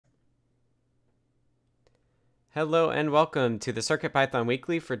Hello and welcome to the CircuitPython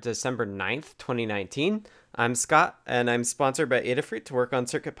Weekly for December 9th, 2019. I'm Scott and I'm sponsored by Adafruit to work on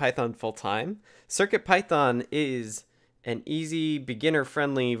CircuitPython full-time. CircuitPython is an easy,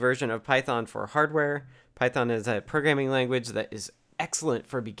 beginner-friendly version of Python for hardware. Python is a programming language that is excellent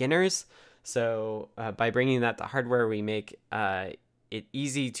for beginners. So by bringing that to hardware, we make it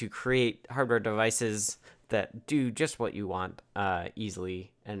easy to create hardware devices that do just what you want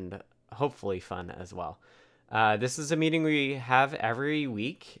easily and hopefully fun as well. This is a meeting we have every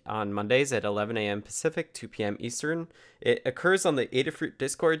week on Mondays at 11 a.m. Pacific, 2 p.m. Eastern. It occurs on the Adafruit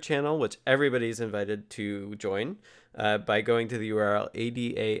Discord channel, which everybody's invited to join by going to the URL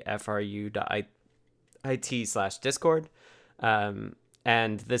adafru.it/discord.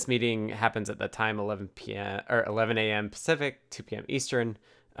 And this meeting happens at the time 11 p.m. or 11 a.m. Pacific, 2 p.m. Eastern.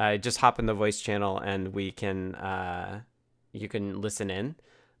 Just hop in the voice channel and we can you can listen in.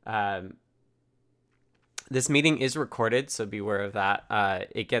 This meeting is recorded, so beware of that.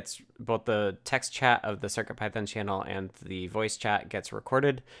 It gets both the text chat of the CircuitPython channel and the voice chat gets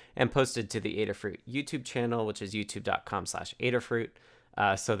recorded and posted to the Adafruit YouTube channel, which is youtube.com/Adafruit,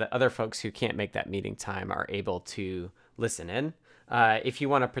 so that other folks who can't make that meeting time are able to listen in. If you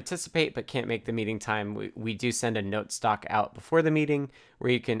want to participate but can't make the meeting time, we do send a note stock out before the meeting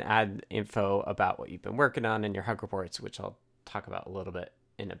where you can add info about what you've been working on in your Hug reports, which I'll talk about a little bit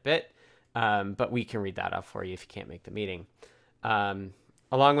in a bit. But we can read that off for you if you can't make the meeting.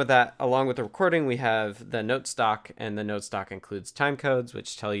 Along with the recording, we have the note stock, and the note stock includes time codes,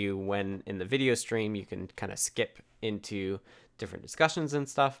 which tell you when in the video stream you can kind of skip into different discussions and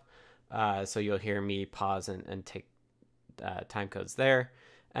stuff. So you'll hear me pause and take time codes there.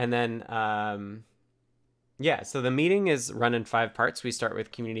 And then, so the meeting is run in 5 parts. We start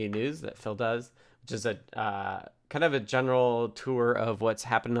with community news that Phil does, which is a kind of a general tour of what's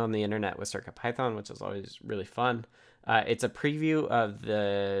happened on the internet with CircuitPython, which is always really fun. It's a preview of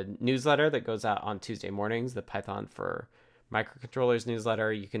the newsletter that goes out on Tuesday mornings, the Python for Microcontrollers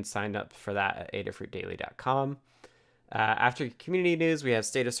newsletter. You can sign up for that at adafruitdaily.com. After community news, we have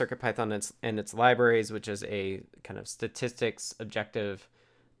State of CircuitPython and its libraries, which is a kind of statistics objective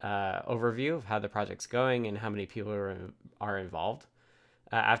overview of how the project's going and how many people are involved.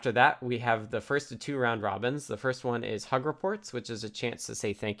 After that, we have the first of 2 round robins. The first one is Hug Reports, which is a chance to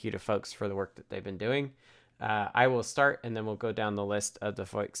say thank you to folks for the work that they've been doing. I will start, and then we'll go down the list of the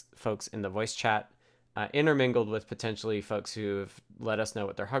folks in the voice chat, intermingled with potentially folks who have let us know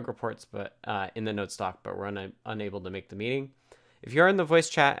what their Hug Reports but in the note stock, but were unable to make the meeting. If you're in the voice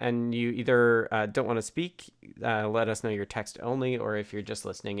chat and you either don't want to speak, let us know you're text only, or if you're just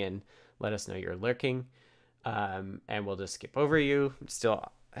listening in, let us know you're lurking. And we'll just skip over you. I'm still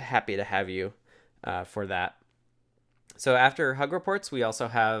happy to have you for that. So after Hug Reports, we also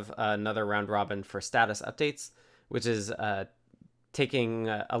have another round robin for status updates, which is taking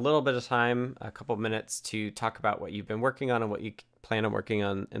a little bit of time, a couple minutes to talk about what you've been working on and what you plan on working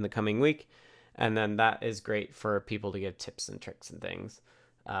on in the coming week. And then that is great for people to give tips and tricks and things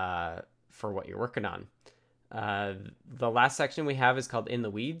for what you're working on. The last section we have is called In the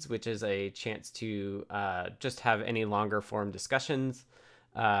Weeds, which is a chance to just have any longer form discussions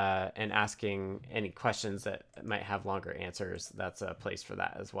and asking any questions that might have longer answers. That's a place for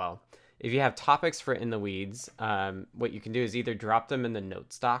that as well. If you have topics for In the Weeds, what you can do is either drop them in the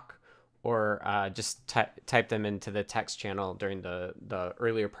note stock or just type them into the text channel during the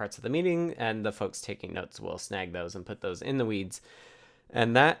earlier parts of the meeting, and the folks taking notes will snag those and put those in the weeds.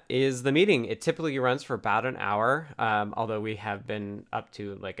 And that is the meeting. It typically runs for about an hour, although we have been up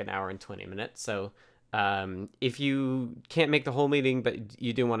to like an hour and 20 minutes. So if you can't make the whole meeting, but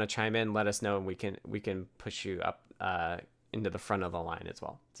you do want to chime in, let us know, and we can push you up into the front of the line as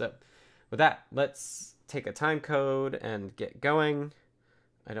well. So with that, let's take a time code and get going.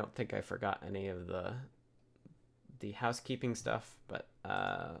 I don't think I forgot any of the housekeeping stuff, but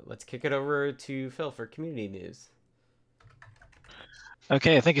let's kick it over to Phil for community news.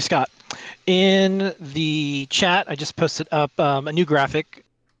 Okay, thank you, Scott. In the chat, I just posted up a new graphic,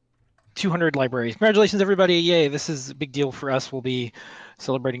 200 libraries. Congratulations, everybody. Yay, this is a big deal for us. We'll be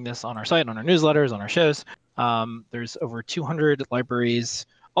celebrating this on our site, on our newsletters, on our shows. There's over 200 libraries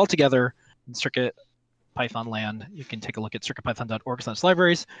altogether in CircuitPython land. You can take a look at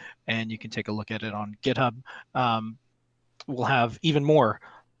circuitpython.org/libraries, and you can take a look at it on GitHub. We'll have even more.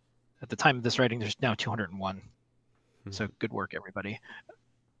 At the time of this writing, there's now 201. So good work, everybody.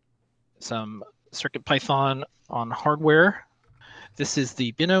 Some CircuitPython on hardware. This is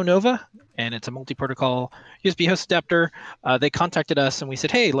the Bino Nova, and it's a multi-protocol USB host adapter. They contacted us, and we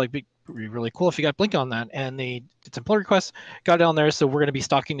said, hey, like, it'd be really cool if you got Blink on that. And they did some pull requests, got it on there. So we're going to be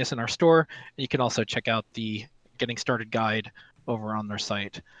stocking this in our store. You can also check out the getting started guide over on their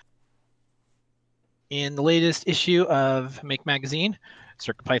site. In the latest issue of Make Magazine,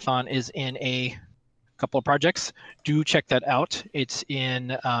 CircuitPython is in a couple of projects. Do check that out. It's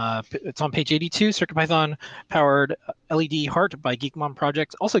on page 82. CircuitPython powered LED Heart by Geekmon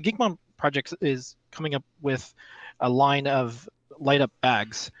Projects. Also, Geekmon Projects is coming up with a line of light up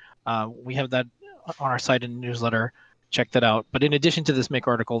bags. We have that on our site in the newsletter. Check that out. But in addition to this Make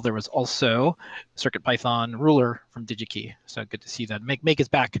article, there was also CircuitPython ruler from DigiKey. So good to see that. Make is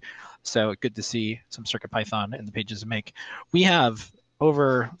back. So good to see some CircuitPython in the pages of Make. We have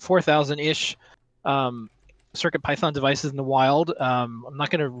over 4,000-ish CircuitPython devices in the wild. I'm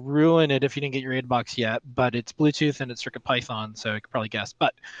not going to ruin it if you didn't get your AdaBox yet, but it's Bluetooth and it's CircuitPython, so you could probably guess.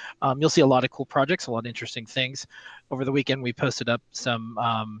 But you'll see a lot of cool projects, a lot of interesting things. Over the weekend, we posted up some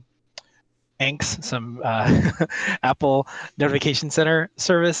ANCs, some Apple Notification Center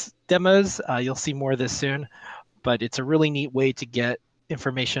service demos. You'll see more of this soon, but it's a really neat way to get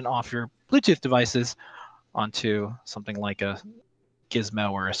information off your Bluetooth devices onto something like a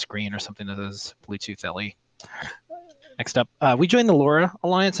Gizmo or a screen or something that is Bluetooth LE. Next up, we joined the LoRa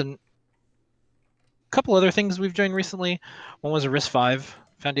Alliance, and a couple other things we've joined recently. One was a RISC-V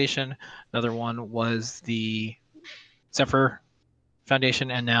Foundation. Another one was the Zephyr Foundation,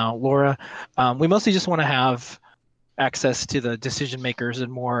 and now LoRa. We mostly just want to have access to the decision makers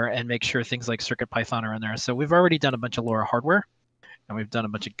and more, and make sure things like CircuitPython are in there. So we've already done a bunch of LoRa hardware, and we've done a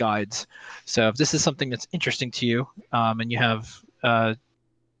bunch of guides. So if this is something that's interesting to you, and you have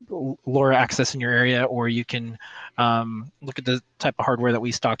LoRa access in your area, or you can look at the type of hardware that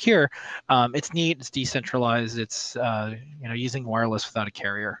we stock here. It's neat. It's decentralized. It's using wireless without a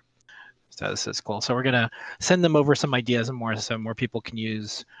carrier. So this is cool. So we're gonna send them over some ideas and more, so more people can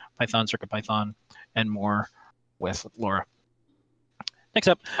use Python, CircuitPython, and more with LoRa. Next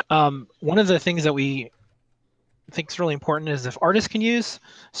up, one of the things that we think is really important is if artists can use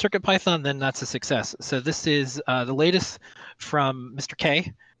CircuitPython, then that's a success. So this is the latest from Mr.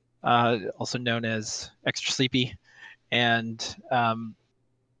 K, also known as Extra Sleepy, and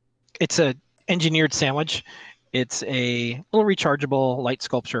it's a engineered sandwich. It's a little rechargeable light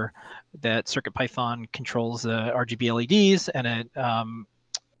sculpture that CircuitPython controls RGB LEDs, and it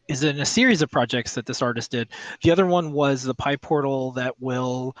is in a series of projects that this artist did. The other one was the PyPortal that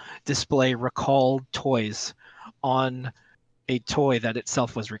will display recalled toys on a toy that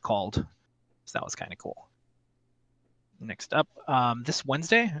itself was recalled. So that was kind of cool. Next up, this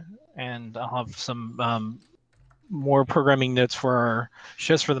Wednesday, and I'll have some more programming notes for our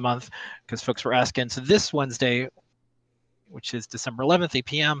shows for the month because folks were asking. So this Wednesday, which is December 11th, 8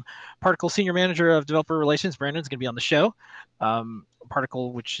 p.m., Particle Senior Manager of Developer Relations, Brandon's going to be on the show.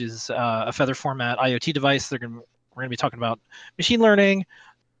 Particle, which is a feather format IoT device. We're going to be talking about machine learning.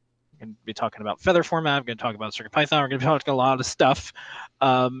 We're going to be talking about feather format. We're going to talk about CircuitPython. We're going to be talking a lot of stuff.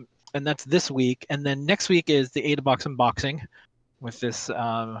 And that's this week. And then next week is the AdaBox unboxing with this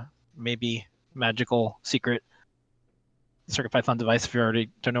maybe magical secret CircuitPython device if you already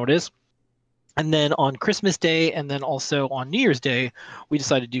don't know what it is. And then on Christmas Day and then also on New Year's Day, we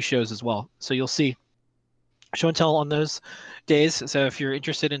decided to do shows as well. So you'll see show and tell on those days. So if you're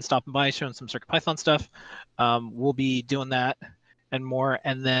interested in stopping by, showing some CircuitPython stuff, we'll be doing that and more.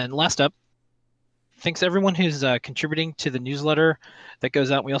 And then last up, thanks to everyone who's contributing to the newsletter that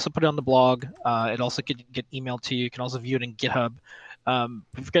goes out. We also put it on the blog. It also could get emailed to you. You can also view it in GitHub.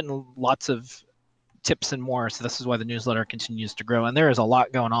 We've gotten lots of tips and more, so this is why the newsletter continues to grow. And there is a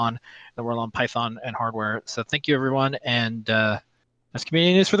lot going on in the world on Python and hardware. So thank you, everyone, and that's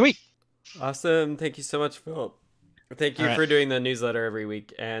community news for the week. Awesome. Thank you so much, Philip. Thank you for doing the newsletter every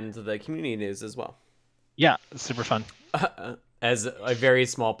week and the community news as well. Yeah, it's super fun. As a very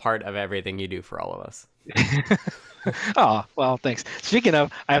small part of everything you do for all of us. Oh, well, thanks. Speaking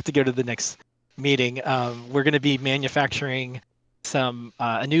of, I have to go to the next meeting. We're going to be manufacturing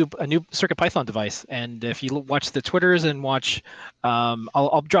a new CircuitPython device, and if you watch the Twitters and watch,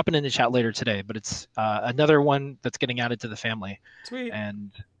 I'll drop it in the chat later today. But it's another one that's getting added to the family. Sweet.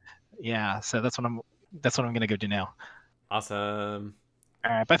 And yeah, so that's what I'm going to go do now. Awesome.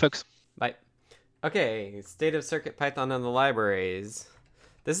 All right, bye, folks. Bye. Okay, state of CircuitPython on the libraries.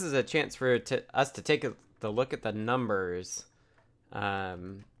 This is a chance for us to take a look at the numbers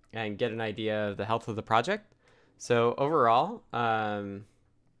and get an idea of the health of the project. So overall, I'm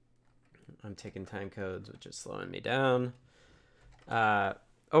taking time codes, which is slowing me down.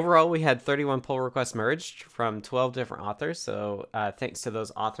 Overall, we had 31 pull requests merged from 12 different authors. So thanks to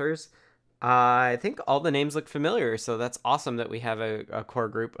those authors. I think all the names look familiar, so that's awesome that we have a core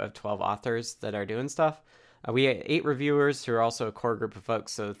group of 12 authors that are doing stuff. We had 8 reviewers who are also a core group of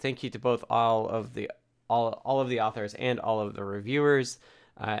folks, so thank you to all all of the authors and all of the reviewers.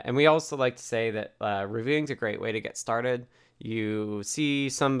 And we also like to say that reviewing is a great way to get started. You see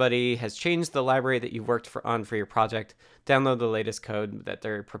somebody has changed the library that you've worked on for your project, download the latest code that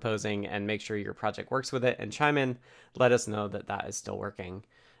they're proposing and make sure your project works with it, and chime in, let us know that that is still working.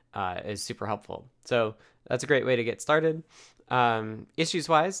 Is super helpful. So that's a great way to get started. Issues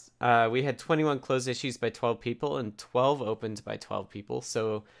wise, we had 21 closed issues by 12 people and 12 opened by 12 people.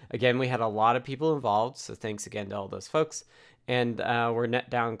 So again, we had a lot of people involved. So thanks again to all those folks. And we're net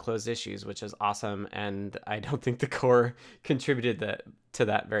down closed issues, which is awesome. And I don't think the core contributed to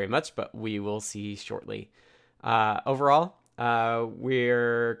that very much, but we will see shortly. Overall,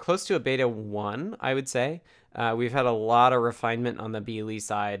 we're close to a beta 1, I would say. We've had a lot of refinement on the BLE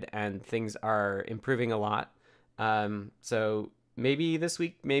side, and things are improving a lot. So maybe this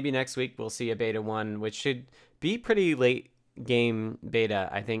week, maybe next week, we'll see a beta 1, which should be pretty late game beta.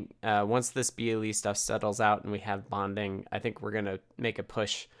 I think once this BLE stuff settles out and we have bonding, I think we're gonna make a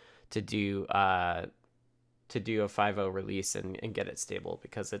push to do a 5.0 release and get it stable,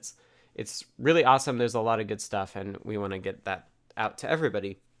 because it's really awesome. There's a lot of good stuff, and we want to get that out to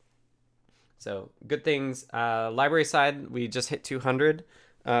everybody. So good things. Library side, we just hit 200,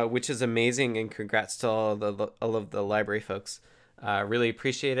 which is amazing, and congrats to all of the library folks. Really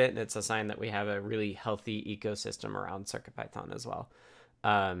appreciate it, and it's a sign that we have a really healthy ecosystem around CircuitPython as well.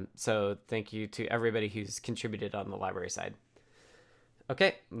 So thank you to everybody who's contributed on the library side.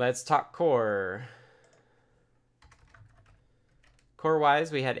 Okay, let's talk core.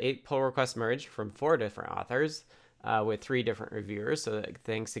 Core-wise, we had 8 pull requests merged from 4 different authors with 3 different reviewers, so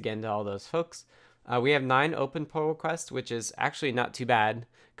thanks again to all those folks. We have 9 open pull requests, which is actually not too bad.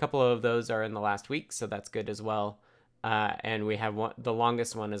 A couple of those are in the last week, so that's good as well. And we have the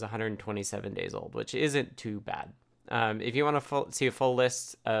longest one is 127 days old, which isn't too bad. If you want to see a full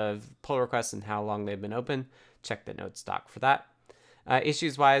list of pull requests and how long they've been open, check the notes doc for that.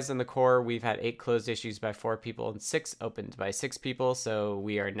 Issues-wise, in the core, we've had 8 closed issues by 4 people and 6 opened by 6 people, so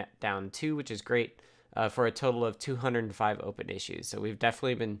we are net down 2, which is great, for a total of 205 open issues. So we've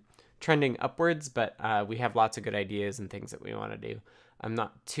definitely been trending upwards, but we have lots of good ideas and things that we want to do. I'm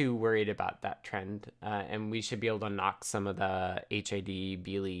not too worried about that trend, and we should be able to knock some of the HID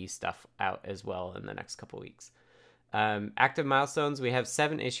BLE stuff out as well in the next couple weeks. Active milestones, we have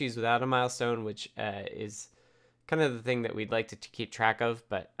 7 issues without a milestone, which is kind of the thing that we'd like to keep track of,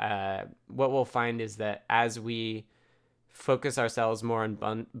 but what we'll find is that as we focus ourselves more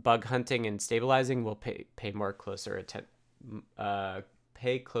on bug hunting and stabilizing, we'll pay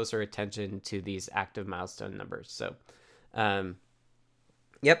closer attention to these active milestone numbers. So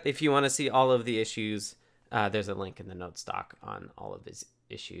yep, if you want to see all of the issues, there's a link in the notes doc on all of these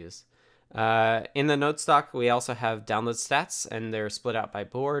issues. In the notes doc, we also have download stats, and they're split out by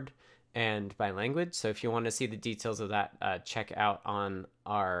board and by language. So if you want to see the details of that, check out on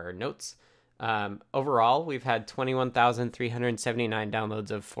our notes. Overall, we've had 21,379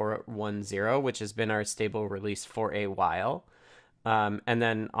 downloads of 4.10, which has been our stable release for a while. And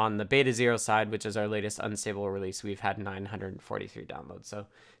then on the beta 0 side, which is our latest unstable release, we've had 943 downloads. So it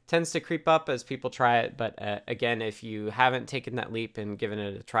tends to creep up as people try it. But again, if you haven't taken that leap and given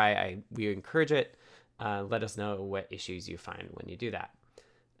it a try, we encourage it. Let us know what issues you find when you do that.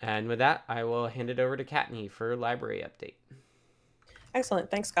 And with that, I will hand it over to Kattni for library update.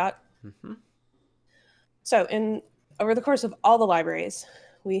 Excellent. Thanks, Scott. So over the course of all the libraries,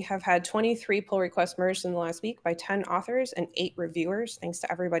 we have had 23 pull requests merged in the last week by 10 authors and 8 reviewers. Thanks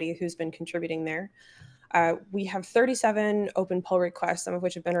to everybody who's been contributing there. We have 37 open pull requests, some of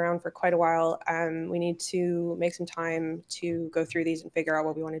which have been around for quite a while. We need to make some time to go through these and figure out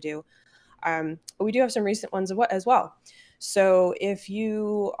what we want to do. But we do have some recent ones as well. So if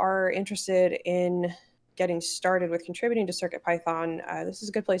you are interested in getting started with contributing to CircuitPython, this is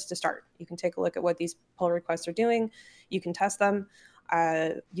a good place to start. You can take a look at what these pull requests are doing. You can test them.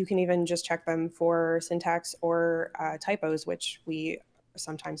 You can even just check them for syntax or typos, which we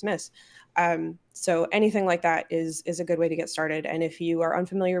sometimes miss. So anything like that is a good way to get started. And if you are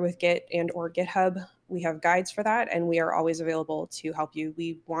unfamiliar with Git and or GitHub, we have guides for that, and we are always available to help you.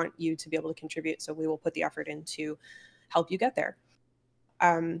 We want you to be able to contribute, so we will put the effort in to help you get there.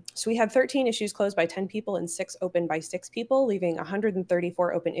 So we had 13 issues closed by 10 people and 6 open by 6 people, leaving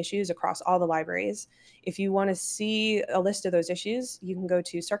 134 open issues across all the libraries. If you want to see a list of those issues, you can go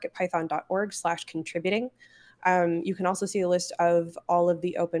to circuitpython.org/contributing. You can also see a list of all of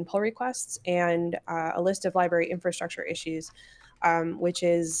the open pull requests and a list of library infrastructure issues, which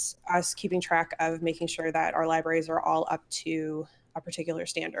is us keeping track of making sure that our libraries are all up to a particular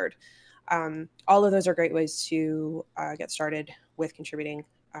standard. All of those are great ways to get started with contributing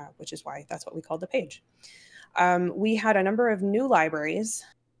which is why that's what we called the page. We had a number of new libraries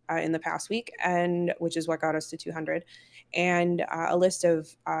in the past week, and which is what got us to 200, and a list of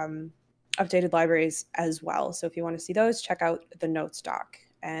updated libraries as well. So if you want to see those, check out the notes doc,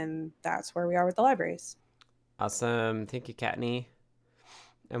 and that's where we are with the libraries. Awesome. Thank you, Kattni.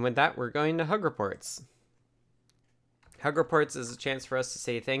 And with that, we're going to Hug Reports. Hug Reports is a chance for us to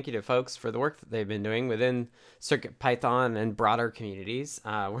say thank you to folks for the work that they've been doing within CircuitPython and broader communities.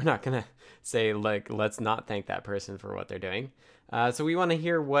 We're not going to say, like, let's not thank that person for what they're doing. So we want to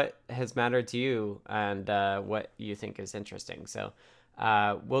hear what has mattered to you and what you think is interesting. So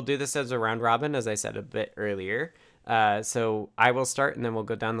we'll do this as a round robin, as I said a bit earlier. So I will start, and then we'll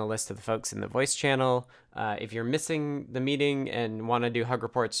go down the list of the folks in the voice channel. If you're missing the meeting and want to do Hug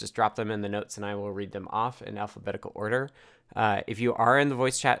Reports, just drop them in the notes and I will read them off in alphabetical order. If you are in the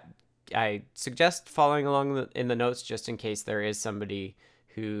voice chat, I suggest following along in the notes just in case there is somebody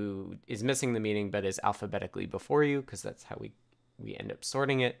who is missing the meeting but is alphabetically before you, because that's how we end up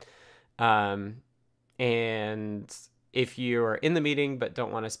sorting it. And if you're in the meeting but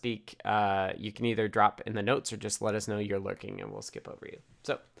don't want to speak, you can either drop in the notes or just let us know you're lurking and we'll skip over you.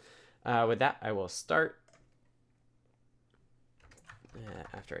 So with that, I will start.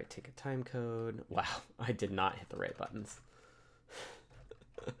 After I take a time code. Wow, I did not hit the right buttons.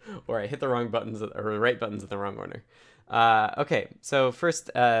 Or I hit the wrong buttons, or the right buttons in the wrong order. Okay, so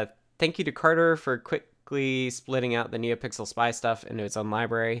first, thank you to Carter for quickly splitting out the NeoPixel Spy stuff into its own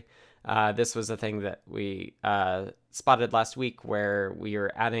library. This was a thing that we spotted last week where we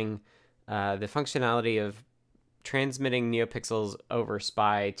are adding the functionality of transmitting NeoPixels over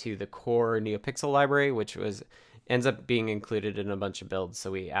Spy to the core NeoPixel library, which ends up being included in a bunch of builds.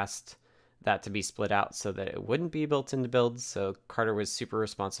 So we asked that to be split out so that it wouldn't be built into builds. So Carter was super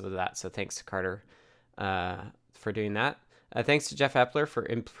responsive to that. So thanks to Carter for doing that. Thanks to Jeff Epler for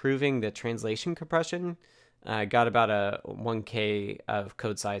improving the translation compression. Got about a 1K of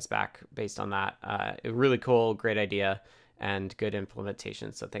code size back based on that. Really cool, great idea, and good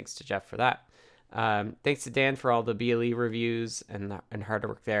implementation. So thanks to Jeff for that. Thanks to Dan for all the BLE reviews and hard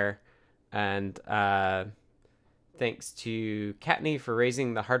work there. And thanks to Kattni for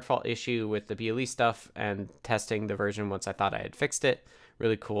raising the hard fault issue with the BLE stuff and testing the version once I thought I had fixed it.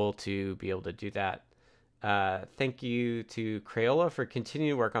 Really cool to be able to do that. Thank you to Crayola for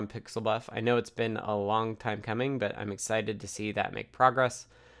continuing to work on Pixel Buff. I know it's been a long time coming, but I'm excited to see that make progress.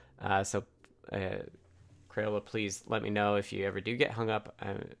 So Crayola, please let me know if you ever do get hung up.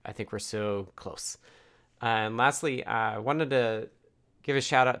 I think we're so close. And lastly, I wanted to give a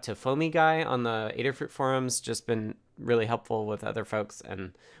shout out to Foamy Guy on the Adafruit forums. Just been really helpful with other folks.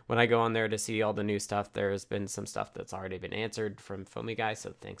 And when I go on there to see all the new stuff, there's been some stuff that's already been answered from Foamy Guy.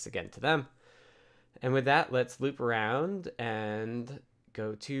 So thanks again to them. And with that, let's loop around and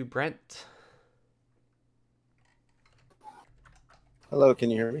go to Brent. Hello,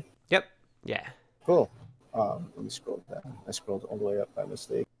 can you hear me? Yep. Yeah. Cool. Let me scroll down. I scrolled all the way up by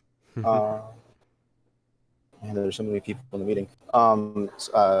mistake. And there's so many people in the meeting.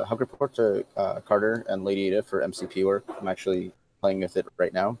 Hug report to Carter and Lady Ada for MCP work. I'm actually playing with it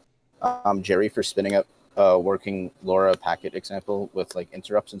right now. Jerry for spinning up a working LoRa packet example with like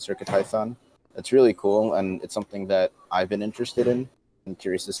interrupts in CircuitPython. It's really cool, and it's something that I've been interested in. I'm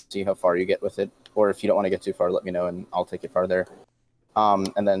curious to see how far you get with it, or if you don't want to get too far, let me know, and I'll take it farther.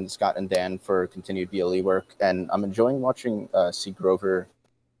 And then Scott and Dan for continued BLE work, and I'm enjoying watching C. Grover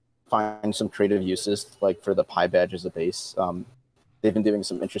find some creative uses, like for the Pi badge as a base. They've been doing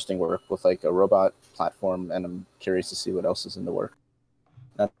some interesting work with like a robot platform, and I'm curious to see what else is in the work.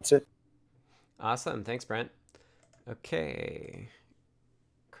 That's it. Awesome. Thanks, Brent. Okay.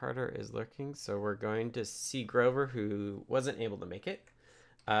 Carter is lurking, so we're going to C. Grover, who wasn't able to make it.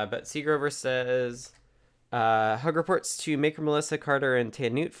 But C. Grover says, hug reports to Maker Melissa, Carter, and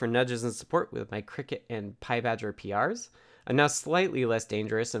Tan Newt for nudges and support with my Cricket and PyBadger PRs. I'm now slightly less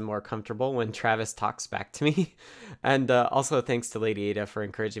dangerous and more comfortable when Travis talks back to me. And also thanks to Lady Ada for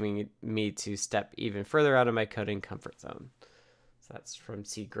encouraging me to step even further out of my coding comfort zone. So that's from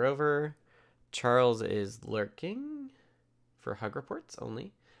C. Grover. Charles is lurking for hug reports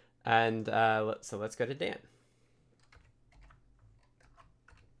only. And so let's go to Dan.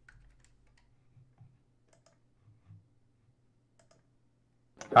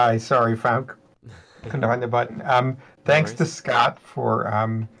 Hi, sorry, Frank. Couldn't find the button. Thanks to Scott for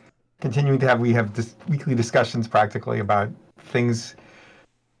continuing to we have weekly discussions practically about things,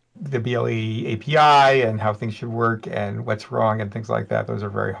 the BLE API and how things should work and what's wrong and things like that. Those are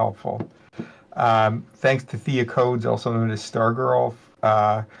very helpful. Thanks to Thea Codes, also known as Stargirl,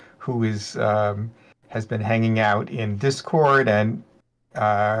 who has been hanging out in Discord and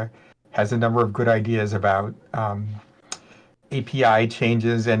has a number of good ideas about API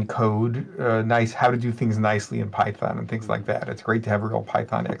changes and code, how to do things nicely in Python and things like that. It's great to have a real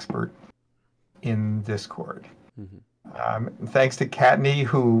Python expert in Discord. Thanks to Kattni,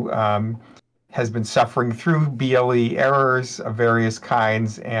 who has been suffering through BLE errors of various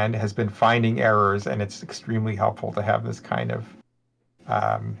kinds and has been finding errors, and it's extremely helpful to have this kind of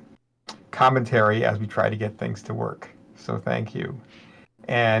commentary as we try to get things to work. So thank you.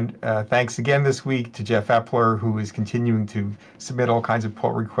 And thanks again this week to Jeff Epler, who is continuing to submit all kinds of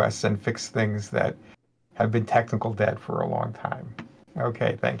pull requests and fix things that have been technical debt for a long time.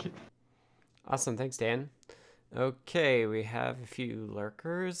 Okay, thank you. Awesome, thanks, Dan. Okay, we have a few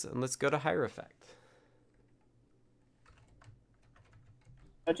lurkers, and let's go to Hierophect.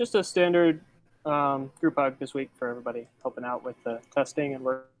 Just a standard group hug this week for everybody helping out with the testing and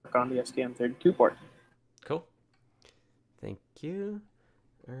work on the STM32 port. Cool. Thank you.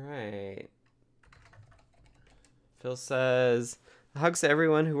 All right. Phil says, hugs to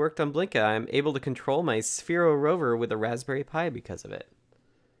everyone who worked on Blinka. I'm able to control my Sphero rover with a Raspberry Pi because of it.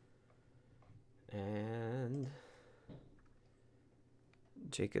 And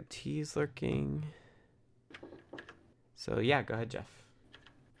Jacob T is lurking. So yeah, go ahead, Jeff.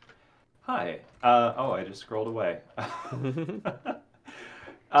 Hi. Oh, I just scrolled away.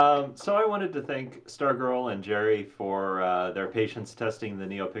 So I wanted to thank Stargirl and Jerry for their patience testing the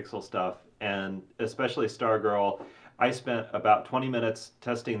NeoPixel stuff, and especially Stargirl. I spent about 20 minutes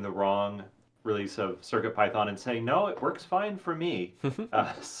testing the wrong release of CircuitPython and saying, no, it works fine for me.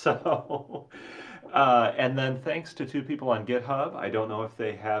 And then thanks to two people on GitHub. I don't know if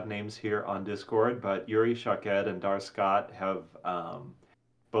they have names here on Discord, but Yuri Shaked and Dar Scott have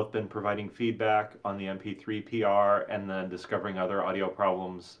both been providing feedback on the MP3 PR and then discovering other audio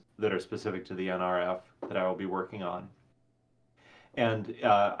problems that are specific to the NRF that I will be working on. And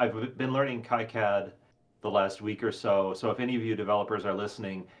I've been learning KiCad the last week or so. So if any of you developers are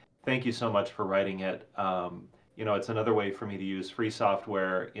listening, thank you so much for writing it. You know, it's another way for me to use free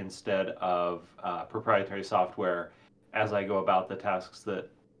software instead of proprietary software as I go about the tasks that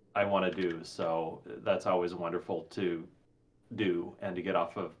I want to do. So that's always wonderful to do and to get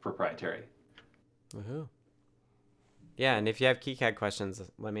off of proprietary. Woohoo. Yeah, and if you have KiCad questions,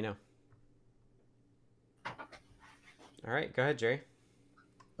 let me know. All right, go ahead, Jerry.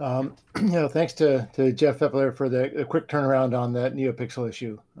 You know, thanks to Jeff Epler for the quick turnaround on that NeoPixel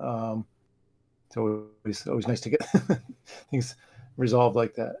issue. It's always nice to get things resolved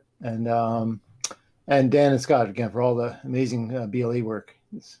like that. And Dan and Scott again for all the amazing BLE work.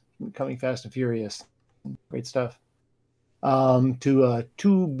 It's coming fast and furious. Great stuff. To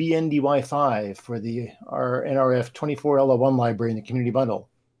 2BNDY5 for our NRF 24L01 library in the community bundle.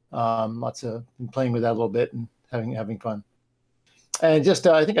 Lots of been playing with that a little bit and having fun. And just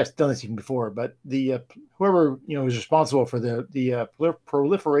I think I've done this even before, but the whoever is responsible for the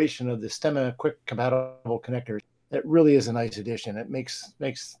proliferation of the Stemma quick compatible connectors, it really is a nice addition. It makes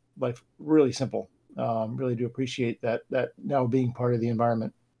life really simple. Really do appreciate that now being part of the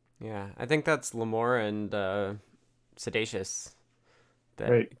environment. Yeah, I think that's Lamore and Sedacious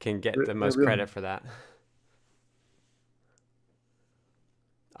that can get the most credit for that.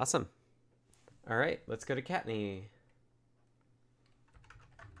 Awesome. All right, let's go to Kattni.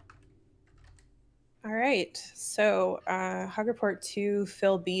 All right, so hug report to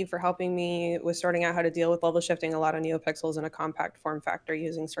Phil B for helping me with sorting out how to deal with level shifting a lot of NeoPixels in a compact form factor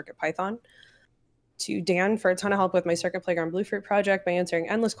using CircuitPython. To Dan for a ton of help with my Circuit Playground Bluefruit project by answering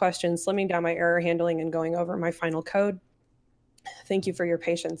endless questions, slimming down my error handling, and going over my final code. Thank you for your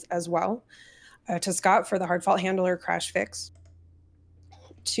patience as well. To Scott for the hard fault handler crash fix.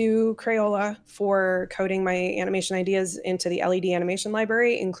 To Crayola for coding my animation ideas into the LED animation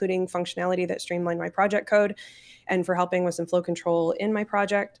library, including functionality that streamlined my project code, and for helping with some flow control in my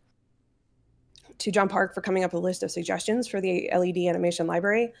project. To John Park for coming up with a list of suggestions for the LED animation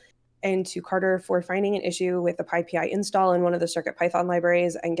library, and to Carter for finding an issue with the PyPI install in one of the CircuitPython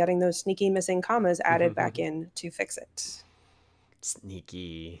libraries and getting those sneaky missing commas added back in to fix it.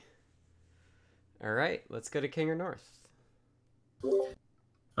 Sneaky. All right, let's go to Kinger North.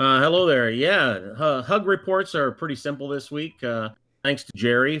 Hello there. Yeah, hug reports are pretty simple this week. Thanks to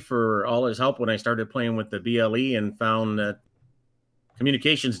Jerry for all his help when I started playing with the BLE and found that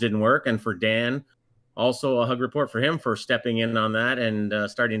communications didn't work. And for Dan, also a hug report for him for stepping in on that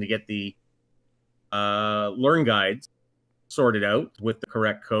and starting to get the Learn guides sorted out with the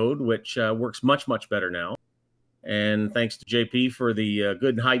correct code, which works much, much better now. And thanks to JP for the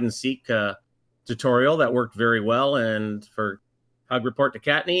good hide and seek tutorial that worked very well. And for hug report to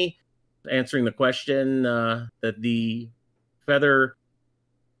Kattni, answering the question that the Feather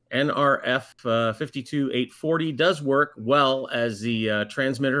NRF 52840 does work well as the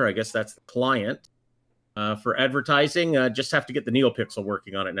transmitter. I guess that's the client. For advertising, just have to get the NeoPixel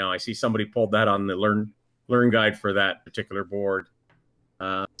working on it now. I see somebody pulled that on the learn guide for that particular board.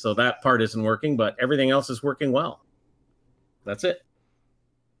 So that part isn't working, but everything else is working well. That's it.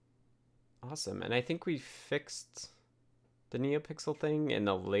 Awesome. And I think we fixed the NeoPixel thing in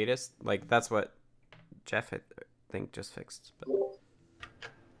the latest. Like, that's what Jeff, I think, just fixed. But...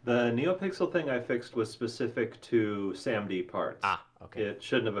 The NeoPixel thing I fixed was specific to SAMD parts. Ah, okay. It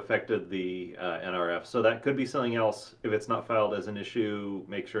shouldn't have affected the NRF. So that could be something else. If it's not filed as an issue,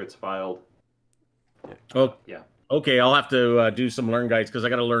 make sure it's filed. Oh, yeah. Okay, I'll have to do some learn guides because I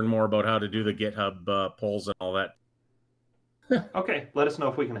got to learn more about how to do the GitHub polls and all that. Okay, let us know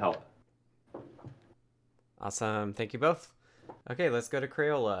if we can help. Awesome. Thank you both. Okay, let's go to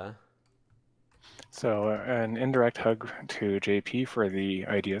Crayola. So an indirect hug to JP for the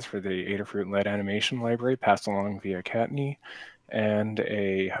ideas for the Adafruit-led animation library passed along via Kattni, and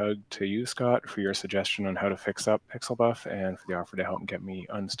a hug to you, Scott, for your suggestion on how to fix up PixelBuff and for the offer to help get me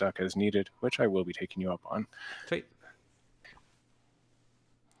unstuck as needed, which I will be taking you up on. Sweet.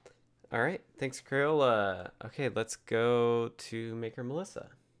 All right, thanks, Crayola. Okay, let's go to Maker Melissa.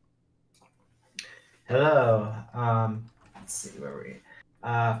 Hello. Let's see where we.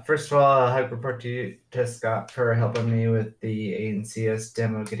 First of all, a hug report to Scott for helping me with the ANCS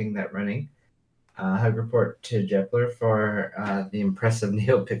demo, getting that running. Hug report to Jepler for the impressive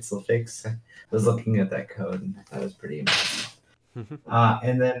NeoPixel fix. I was looking at that code and I thought it was pretty impressive.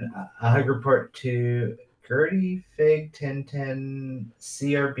 And then a hug report to Gertie, Fig, 1010,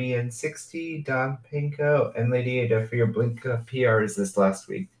 CRBN 60, Don Pinko, and Lady Ada for your Blinka PRs this last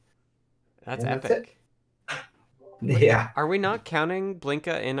week. That's And epic. Yeah. Are we not counting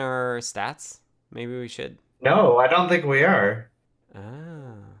Blinka in our stats? Maybe we should. No, I don't think we are.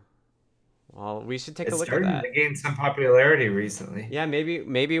 Ah. Well, we should take It's a look at starting that. to gain some popularity recently. Yeah,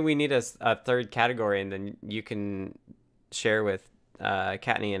 maybe we need a third category, and then you can share with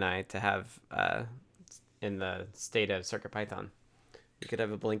Kattni and I to have in the state of CircuitPython. We could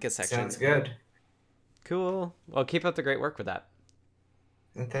have a Blinka section. Sounds good. Cool. Well, keep up the great work with that.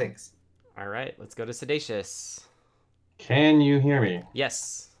 And thanks. All right, let's go to Sedacious. Can you hear me?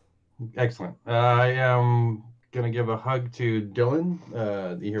 Yes. Excellent. I am going to give a hug to Dylan,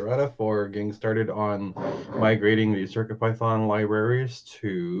 the Hirata, for getting started on migrating the CircuitPython libraries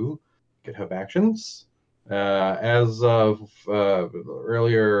to GitHub Actions. As of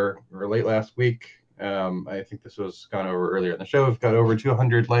earlier or late last week, I think this was gone over earlier in the show, we've got over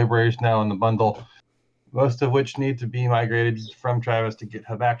 200 libraries now in the bundle, most of which need to be migrated from Travis to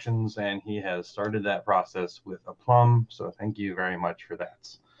GitHub Actions, and he has started that process with Aplum, so thank you very much for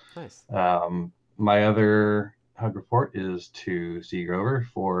that. Nice. My other hug report is to C. Grover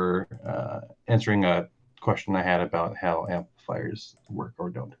for answering a question I had about how amplifiers work or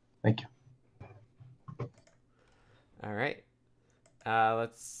don't. Thank you. All right. Now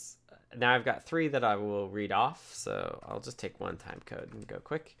I've got 3 that I will read off, so I'll just take one time code and go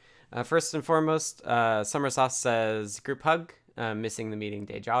quick. First and foremost, Summer Sauce says group hug, missing the meeting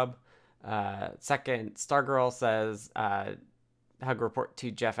day job. Second, Stargirl says hug report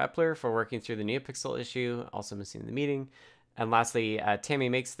to Jeff Epler for working through the NeoPixel issue, also missing the meeting. And lastly, Tammy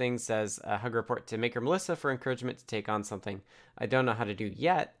Makes Things says hug report to Maker Melissa for encouragement to take on something I don't know how to do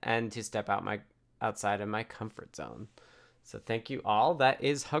yet and to step outside of my comfort zone. So thank you all. That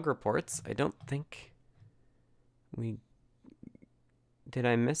is hug reports. I don't think did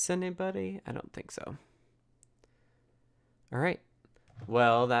I miss anybody? I don't think so. All right.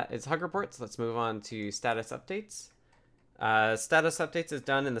 Well, that is hug reports. Let's move on to status updates. Status updates is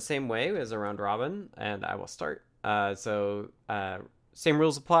done in the same way as a round robin, and I will start. Same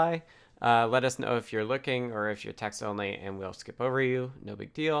rules apply. Let us know if you're looking or if you're text only, and we'll skip over you. No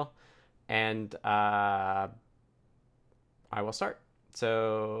big deal. And I will start.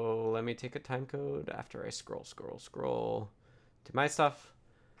 So let me take a time code after I scroll to my stuff.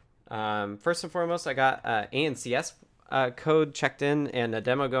 First and foremost, I got ANCS code checked in and a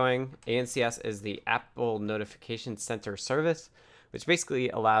demo going. ANCS is the Apple Notification Center service, which basically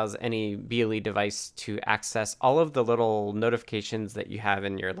allows any BLE device to access all of the little notifications that you have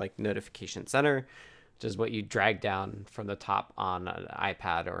in your notification center, which is what you drag down from the top on an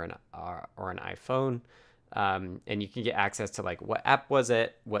iPad or an iPhone. And you can get access to what app was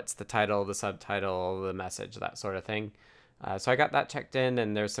it, what's the title, the subtitle, the message, that sort of thing. So I got that checked in,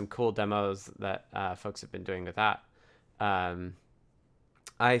 and there's some cool demos that folks have been doing with that.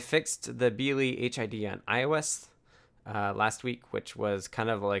 I fixed the BLE HID on iOS last week, which was kind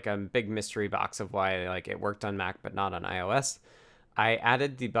of like a big mystery box of why it worked on Mac but not on iOS. I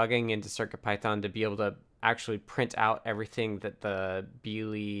added debugging into CircuitPython to be able to actually print out everything that the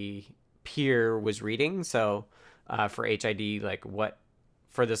BLE peer was reading. So for HID, like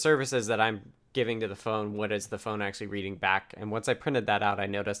for the services that I'm giving to the phone, what is the phone actually reading back? And once I printed that out, I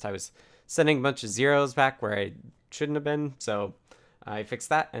noticed I was sending a bunch of zeros back where I shouldn't have been. So I fixed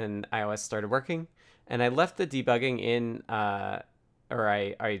that and iOS started working. And I left the debugging in, or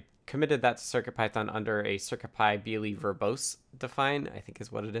I committed that to CircuitPython under a CircuitPy BLE verbose define, I think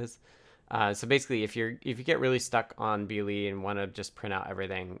is what it is. So basically, if you get really stuck on BLE and want to just print out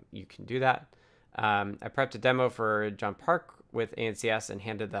everything, you can do that. I prepped a demo for John Park with ANCS and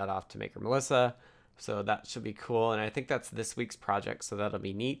handed that off to Maker Melissa. So that should be cool. And I think that's this week's project, so that'll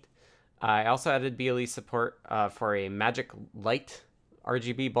be neat. I also added BLE support for a Magic Light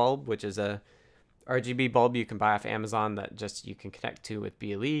RGB bulb, which is a RGB bulb you can buy off Amazon that just you can connect to with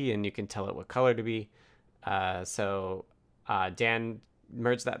BLE and you can tell it what color to be. So Dan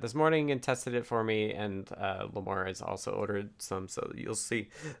merged that this morning and tested it for me, and Lamar has also ordered some, so you'll see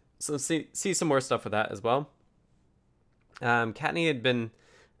some more stuff with that as well. Kattni had been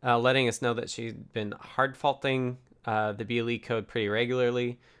letting us know that she'd been hard faulting the BLE code pretty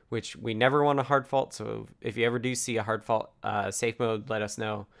regularly, which we never want to hard fault. So if you ever do see a hard fault safe mode, let us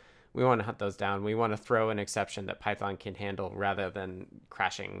know. We want to hunt those down. We want to throw an exception that Python can handle rather than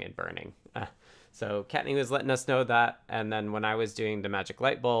crashing and burning. So Kattni was letting us know that, and then when I was doing the Magic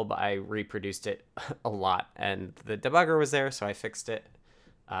Light Bulb, I reproduced it a lot, and the debugger was there, so I fixed it.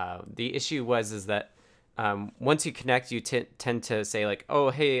 The issue is that once you connect, you tend to say like,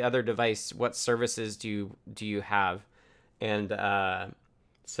 oh, hey, other device, what services do you have? And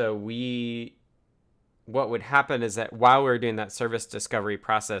so what would happen is that while we were doing that service discovery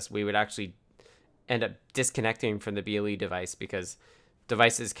process, we would actually end up disconnecting from the BLE device because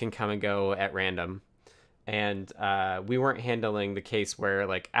devices can come and go at random. And we weren't handling the case where,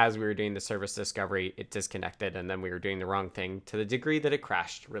 like, as we were doing the service discovery, it disconnected and then we were doing the wrong thing to the degree that it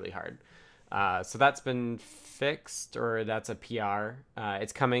crashed really hard. So that's been fixed, or that's a PR.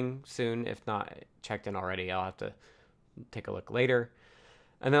 It's coming soon. If not checked in already, I'll have to take a look later.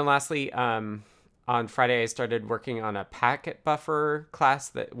 And then lastly, on Friday, I started working on a packet buffer class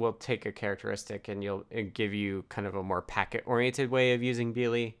that will take a characteristic and it'll give you kind of a more packet-oriented way of using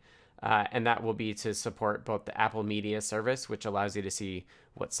BLE. And that will be to support both the Apple Media service, which allows you to see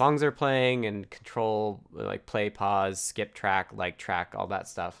what songs are playing and control like play, pause, skip track, like track, all that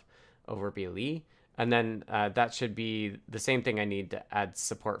stuff over BLE. And then that should be the same thing I need to add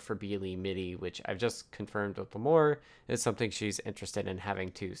support for BLE MIDI, which I've just confirmed with Lamore is something she's interested in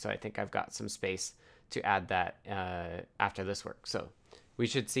having too. So I think I've got some space to add that after this work. So we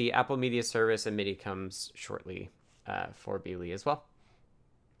should see Apple Media Service and MIDI comes shortly for BLE as well.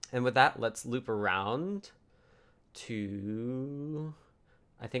 And with that, let's loop around to,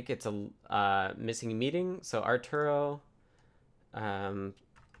 I think it's a missing meeting. So Arturo, time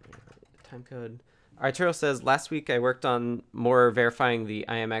code. Arturo says, last week I worked on more verifying the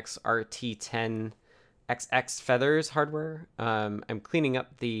IMX RT10XX feathers hardware. I'm cleaning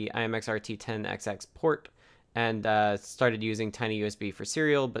up the IMX RT10XX port and started using TinyUSB for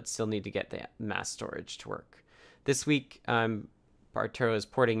serial, but still need to get the mass storage to work. This week, Arturo is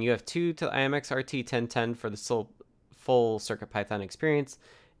porting UF2 to IMX RT1010 for the full CircuitPython experience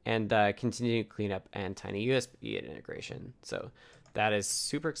and continue cleanup and TinyUSB integration. So that is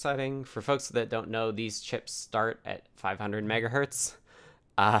super exciting. For folks that don't know, these chips start at 500 megahertz.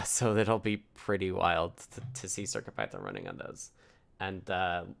 So it'll be pretty wild to see CircuitPython running on those. And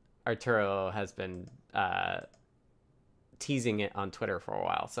Arturo has been teasing it on Twitter for a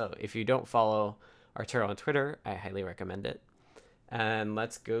while. So if you don't follow Arturo on Twitter, I highly recommend it. And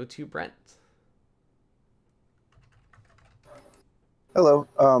let's go to Brent. Hello.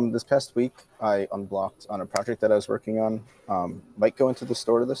 This past week, I unblocked on a project that I was working on. Might go into the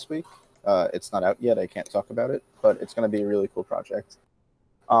store this week. It's not out yet. I can't talk about it, but it's going to be a really cool project.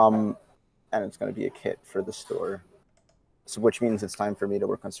 And it's going to be a kit for the store. So which means it's time for me to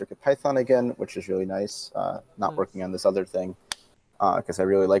work on CircuitPython again, which is really nice. Not working on this other thing because I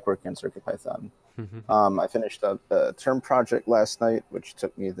really like working on CircuitPython. I finished a term project last night, which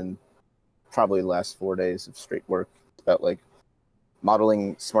took me then probably the last 4 days of straight work. It's about like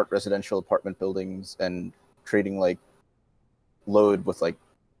modeling smart residential apartment buildings and creating like load with like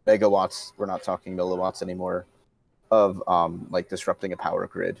megawatts. We're not talking milliwatts anymore of like disrupting a power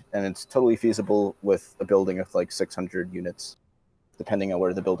grid. And it's totally feasible with a building of like 600 units, depending on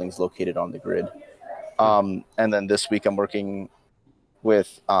where the building's located on the grid. And then this week I'm working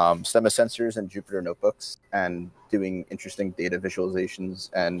with Stemma sensors and Jupyter notebooks and doing interesting data visualizations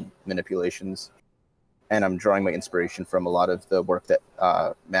and manipulations. and I'm drawing my inspiration from a lot of the work that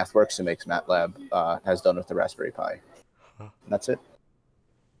MathWorks, who makes MATLAB, has done with the Raspberry Pi. And that's it.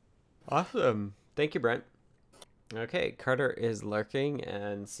 Awesome. Thank you, Brent. Okay, Carter is lurking,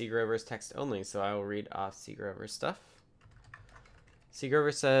 and Seagrover's text only, so I will read off Seagrover's stuff.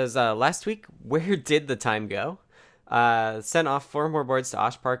 Seagrover says, last week, where did the time go? Sent off 4 more boards to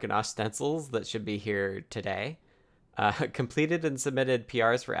OshPark and Osh Stencils that should be here today. Completed and submitted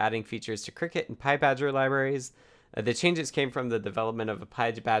PRs for adding features to Cricket and PyBadger libraries. The changes came from the development of a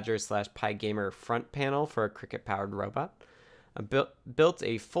PyBadger/PyGamer front panel for a Cricket-powered robot. Built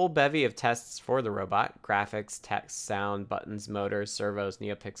a full bevy of tests for the robot: graphics, text, sound, buttons, motors, servos,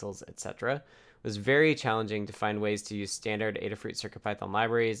 neopixels, etc. It was very challenging to find ways to use standard Adafruit CircuitPython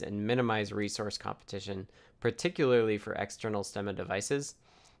libraries and minimize resource competition, particularly for external Stemma devices.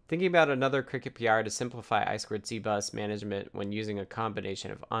 Thinking about another Cricket PR to simplify I2C bus management when using a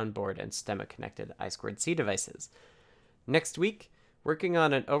combination of onboard and Stemma connected I2C devices. Next week, working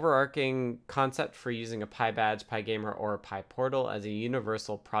on an overarching concept for using a PyBadge, PyGamer, or PyPortal as a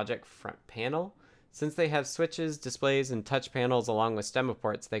universal project front panel. Since they have switches, displays, and touch panels along with Stemma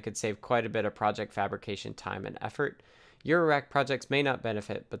ports, they could save quite a bit of project fabrication time and effort. Eurorack projects may not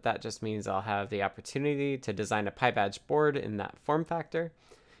benefit, but that just means I'll have the opportunity to design a PyBadge board in that form factor.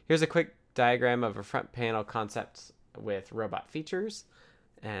 Here's a quick diagram of a front panel concept with robot features.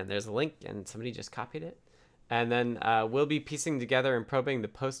 And there's a link, and somebody just copied it. And then we'll be piecing together and probing the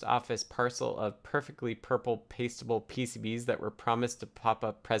post office parcel of perfectly purple pastable PCBs that were promised to pop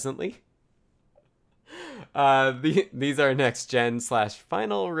up presently. These are next gen /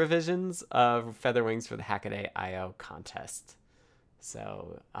 final revisions of Featherwings for the Hackaday IO contest.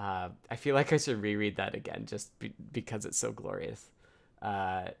 So I feel like I should reread that again just because it's so glorious.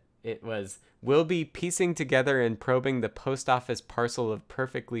 It was, we'll be piecing together and probing the post office parcel of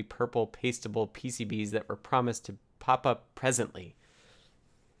perfectly purple pastable PCBs that were promised to pop up presently.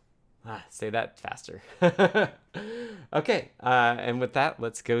 Say that faster. Okay, and with that,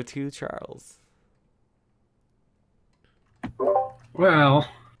 let's go to Charles. Well,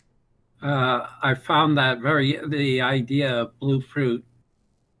 I found that the idea of Bluefruit,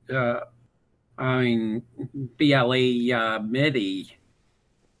 BLE MIDI,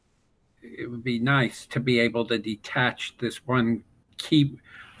 it would be nice to be able to detach this one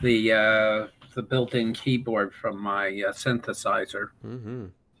the built-in keyboard from my synthesizer,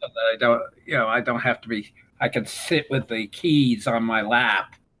 so that I don't have to be. I can sit with the keys on my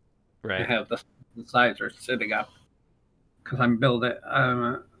lap, right, and have the synthesizer sitting up, because I'm building.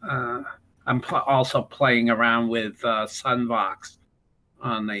 I'm also playing around with Sunvox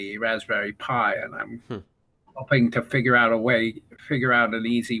on the Raspberry Pi, and I'm hoping to figure out an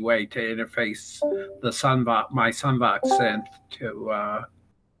easy way to interface my Sunvox synth to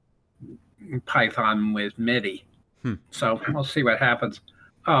Python with MIDI. So we'll see what happens.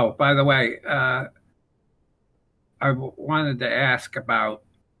 Oh, by the way, I wanted to ask about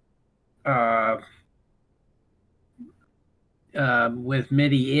with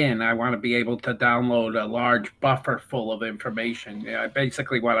MIDI in, I want to be able to download a large buffer full of information.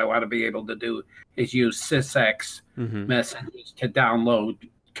 Basically, what I want to be able to do is use sysx messages to download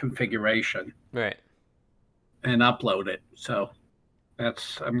configuration, right, and upload it. So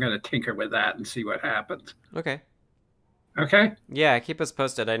I'm going to tinker with that and see what happens. Okay. Okay. Yeah, keep us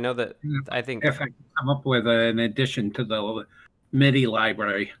posted. I know that I think if I can come up with an addition to the MIDI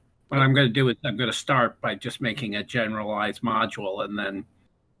library. What I'm going to do is I'm going to start by just making a generalized module and then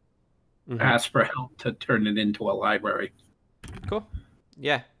ask for help to turn it into a library. Cool.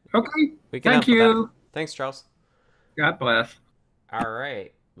 Yeah. Okay. We can Thank you. Thanks, Charles. God bless. All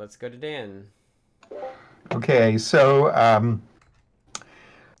right. Let's go to Dan. Okay. So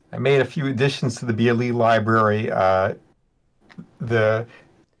I made a few additions to the BLE library.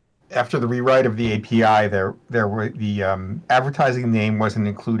 After the rewrite of the API, there were the advertising name wasn't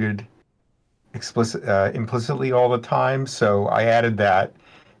included implicitly all the time, so I added that,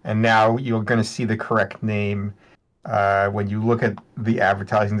 and now you're going to see the correct name when you look at the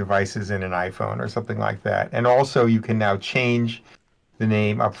advertising devices in an iPhone or something like that. And also, you can now change the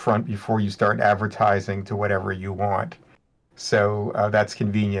name up front before you start advertising to whatever you want. So that's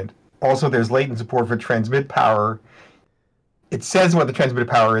convenient. Also, there's latent support for transmit power. It says what the transmitted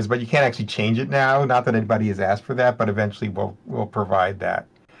power is, but you can't actually change it now. Not that anybody has asked for that, but eventually we'll provide that.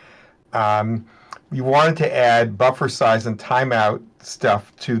 We wanted to add buffer size and timeout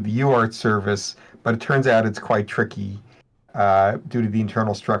stuff to the UART service, but it turns out it's quite tricky due to the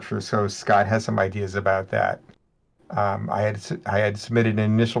internal structure. So Scott has some ideas about that. I had submitted an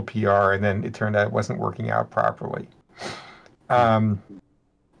initial PR, and then it turned out it wasn't working out properly.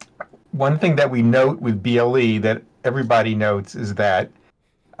 one thing that we note with BLE that everybody notes is that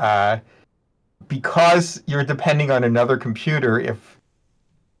because you're depending on another computer, if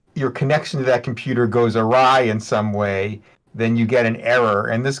your connection to that computer goes awry in some way, then you get an error.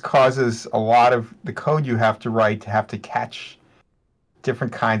 And this causes a lot of the code you have to write to have to catch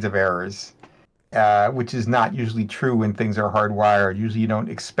different kinds of errors, which is not usually true when things are hardwired. Usually you don't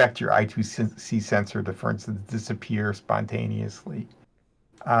expect your I2C sensor to, for instance, disappear spontaneously.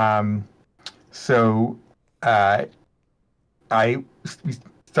 I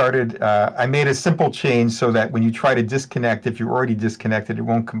made a simple change so that when you try to disconnect, if you're already disconnected, it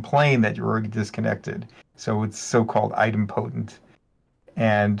won't complain that you're already disconnected. So it's so-called idempotent.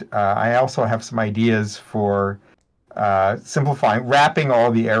 And I also have some ideas for simplifying, wrapping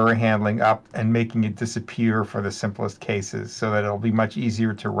all the error handling up and making it disappear for the simplest cases so that it'll be much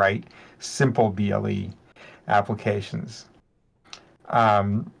easier to write simple BLE applications.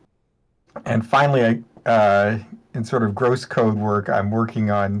 And finally, in sort of gross code work, I'm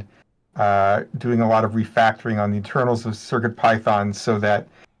working on doing a lot of refactoring on the internals of CircuitPython so that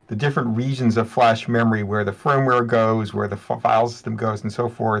the different regions of flash memory where the firmware goes, where the file system goes, and so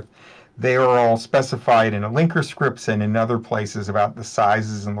forth, they are all specified in a linker scripts and in other places about the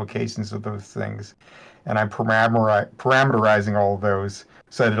sizes and locations of those things. And I'm parameterizing all of those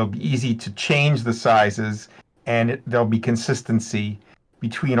so that it'll be easy to change the sizes and there'll be consistency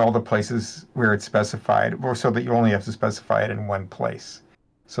between all the places where it's specified, or so that you only have to specify it in one place.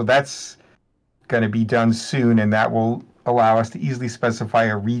 So that's going to be done soon, and that will allow us to easily specify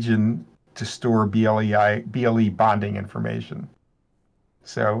a region to store BLE bonding information.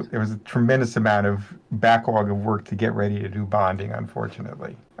 So there was a tremendous amount of backlog of work to get ready to do bonding,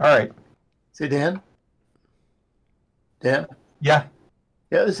 unfortunately. All right. Say, Dan? Dan? Yeah.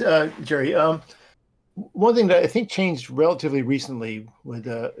 Yeah, this Jerry. One thing that I think changed relatively recently with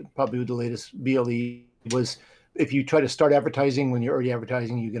probably with the latest BLE was if you try to start advertising when you're already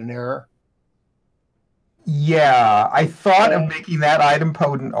advertising, you get an error. Yeah, I thought of making that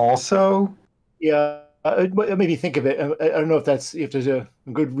idempotent also. Yeah, it made me think of it. I don't know if there's a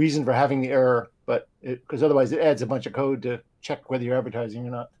good reason for having the error, but because otherwise it adds a bunch of code to check whether you're advertising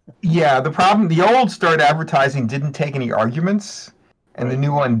or not. Yeah, the old start advertising didn't take any arguments, and the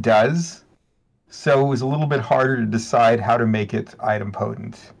new one does. So it was a little bit harder to decide how to make it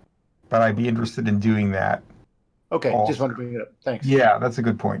idempotent, but I'd be interested in doing that. Okay, also. Just wanted to bring it up. Thanks. Yeah, that's a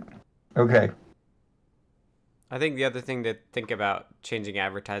good point. Okay. I think the other thing to think about changing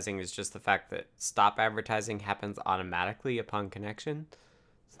advertising is just the fact that stop advertising happens automatically upon connection.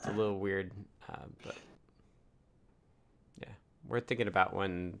 It's a little weird, but yeah, we're thinking about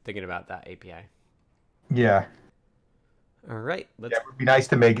when thinking about that API. Yeah. All right. It would be nice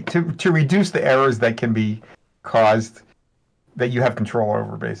to make it to reduce the errors that can be caused that you have control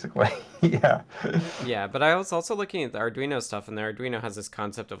over, basically. Yeah. Yeah, but I was also looking at the Arduino stuff, and the Arduino has this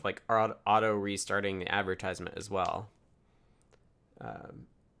concept of like auto restarting the advertisement as well.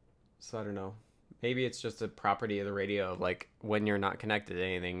 So I don't know. Maybe it's just a property of the radio of like when you're not connected to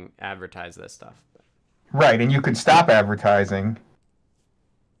anything, advertise this stuff. Right, and you could stop advertising.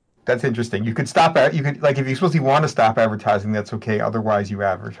 That's interesting. You could stop you could, like, if you supposedly want to stop advertising, that's okay. Otherwise, you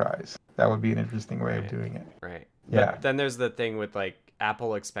advertise. That would be an interesting way of doing it. Right. Yeah. But then there's the thing with like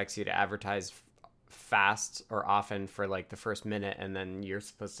Apple expects you to advertise fast or often for like the first minute, and then you're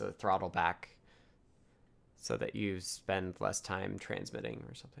supposed to throttle back so that you spend less time transmitting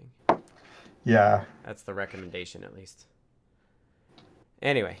or something. Yeah. That's the recommendation, at least.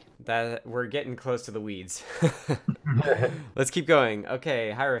 Anyway, that we're getting close to the weeds. Let's keep going.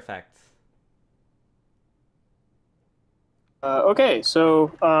 Okay, higher effect. Okay,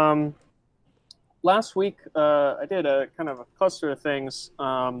 so last week I did a kind of a cluster of things.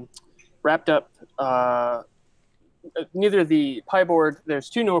 Wrapped up neither the Pi board. There's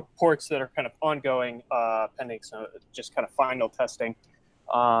two new ports that are kind of ongoing, pending, so just kind of final testing.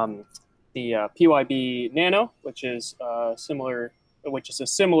 The PYB Nano, which is a similar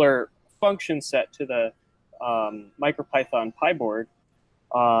function set to the MicroPython Pi board,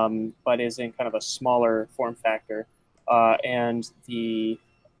 but is in kind of a smaller form factor, and the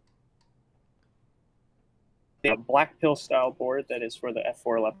black pill style board that is for the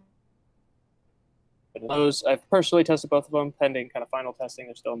F411. Those I've personally tested both of them, pending kind of final testing.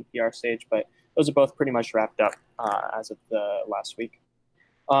 They're still in the PR stage, but those are both pretty much wrapped up as of the last week.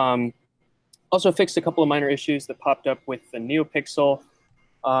 Also fixed a couple of minor issues that popped up with the NeoPixel,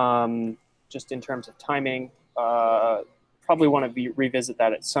 just in terms of timing. Probably want to revisit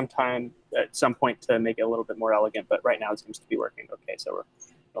that at some point to make it a little bit more elegant, but right now it seems to be working okay, so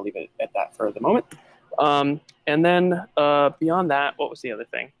I'll leave it at that for the moment. And then beyond that, what was the other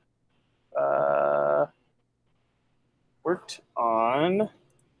thing? worked on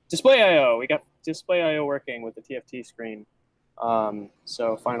Display.io. We got Display.io working with the TFT screen.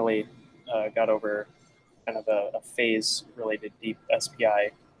 So finally got over kind of a phase-related deep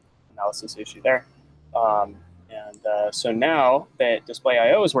SPI analysis issue there. So now that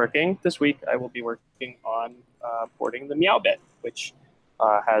Display.io is working, this week I will be working on porting the Meowbit, which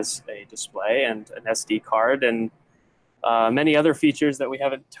has a display and an SD card and many other features that we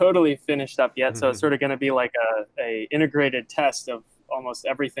haven't totally finished up yet. So it's sort of going to be like a integrated test of almost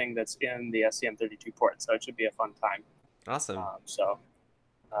everything that's in the STM32 port. So it should be a fun time. Awesome.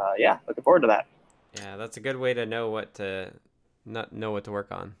 Yeah, looking forward to that. Yeah, that's a good way to know what to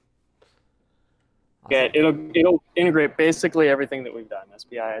work on. Awesome. Yeah, it'll integrate basically everything that we've done: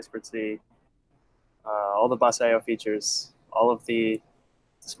 SPI, I2C, all the bus I/O features, all of the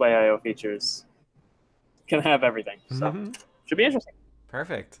display I/O features. Can have everything, so should be interesting.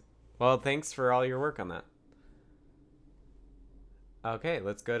 Perfect. Well, thanks for all your work on that. Okay,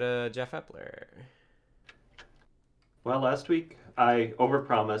 let's go to Jeff Epler. Well, last week I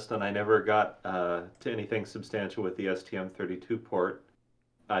overpromised and I never got to anything substantial with the STM32 port.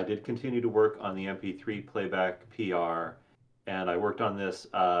 I did continue to work on the MP3 playback PR, and I worked on this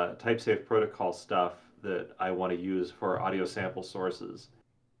type-safe protocol stuff that I want to use for audio sample sources.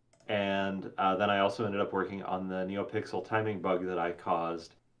 And then I also ended up working on the NeoPixel timing bug that I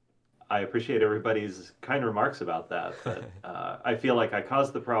caused. I appreciate everybody's kind remarks about that, but I feel like I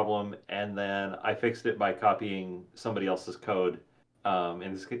caused the problem and then I fixed it by copying somebody else's code,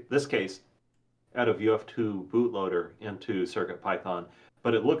 in this case, out of UF2 bootloader into CircuitPython.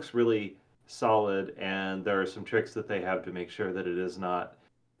 But it looks really solid, and there are some tricks that they have to make sure that it is not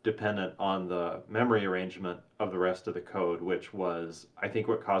dependent on the memory arrangement of the rest of the code, which was, I think,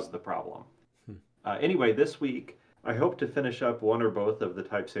 what caused the problem. Anyway, this week, I hope to finish up one or both of the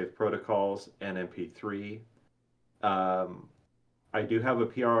type-safe protocols and MP3. I do have a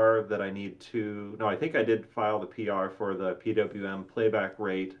PR that I need to... No, I think I did file the PR for the PWM playback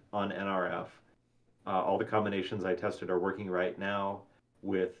rate on NRF. All the combinations I tested are working right now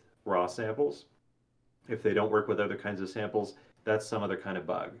with raw samples. If they don't work with other kinds of samples, that's some other kind of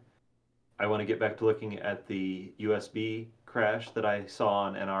bug. I want to get back to looking at the USB crash that I saw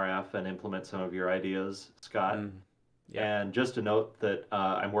on NRF and implement some of your ideas, Scott. Yeah. And just to note that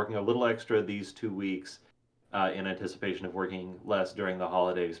I'm working a little extra these 2 weeks in anticipation of working less during the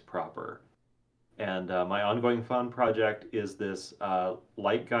holidays proper. And my ongoing fun project is this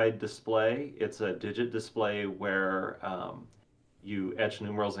light guide display. It's a digit display where you etch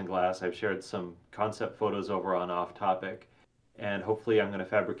numerals in glass. I've shared some concept photos over on Off Topic, and hopefully I'm going to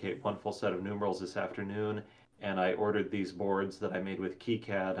fabricate one full set of numerals this afternoon. And I ordered these boards that I made with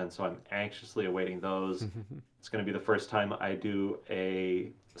KiCad, and so I'm anxiously awaiting those. It's going to be the first time I do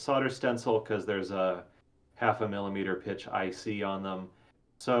a solder stencil because there's a 0.5 millimeter pitch IC on them.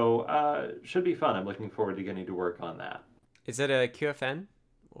 So should be fun. I'm looking forward to getting to work on that. Is it a QFN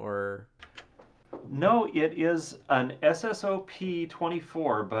or? No, it is an SSOP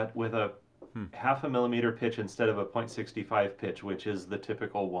 24, but with a 0.5 millimeter pitch instead of a 0.65 pitch, which is the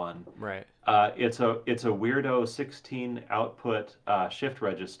typical one. Right. It's a weirdo 16 output shift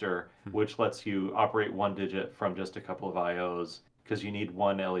register, which lets you operate one digit from just a couple of IOs because you need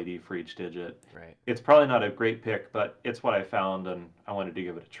one LED for each digit. Right. It's probably not a great pick, but it's what I found, and I wanted to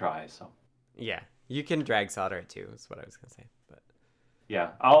give it a try. So. Yeah, you can drag solder it too. Is what I was gonna say. But.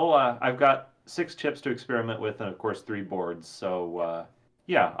 Yeah, I've got 6 chips to experiment with, and of course 3 boards. So.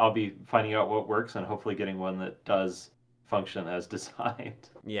 Yeah, I'll be finding out what works and hopefully getting one that does function as designed.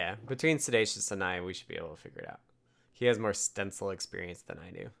 Yeah, between Sedacious and I, we should be able to figure it out. He has more stencil experience than I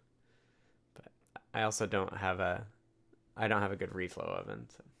do, but I also don't have a good reflow oven.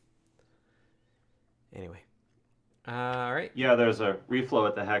 So. Anyway, all right. Yeah, there's a reflow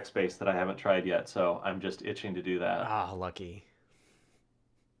at the Hackspace that I haven't tried yet, so I'm just itching to do that. Ah, lucky.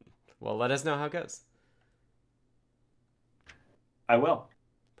 Well, let us know how it goes. I will.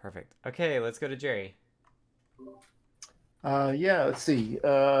 Perfect. Okay, let's go to Jerry. Yeah, let's see.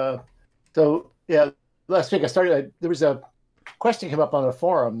 So yeah, last week there was a question came up on a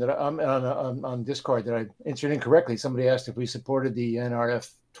forum that on Discord that I answered incorrectly. Somebody asked if we supported the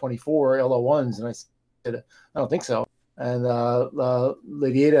NRF 24 LO1s, and I said I don't think so. And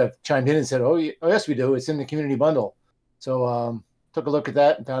Lady Ada chimed in and said, "Oh yes, we do. It's in the community bundle." So took a look at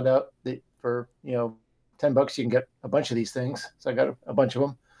that and found out that for $10 you can get a bunch of these things. So I got a bunch of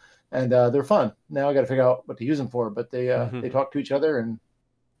them, and they're fun. Now I got to figure out what to use them for. But they talk to each other, and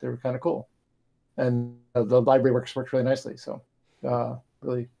they're kind of cool. And the library works really nicely. So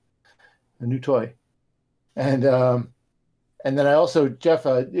really a new toy. And And then I also, Jeff,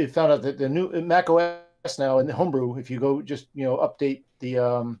 found out that the new Mac OS now in the Homebrew, if you go just update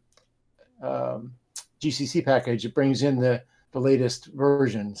the GCC package, it brings in the latest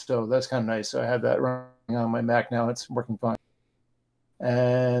version. So that's kind of nice. So I have that running on my Mac now. It's working fine.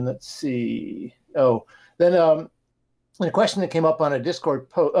 And let's see. Oh, then a question that came up on a Discord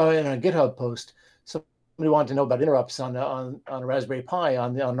in a GitHub post. Somebody wanted to know about interrupts on a Raspberry Pi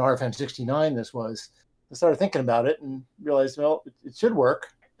on RFM69. This was. I started thinking about it and realized, well, it should work.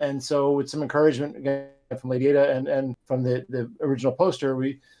 And so with some encouragement again from Lady Ada and from the original poster,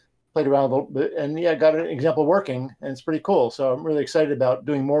 we played around a little bit and got an example working, and it's pretty cool. So I'm really excited about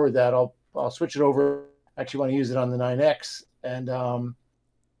doing more with that. I'll switch it over. I actually want to use it on the 9X and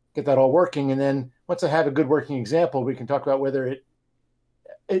get that all working. And then once I have a good working example, we can talk about whether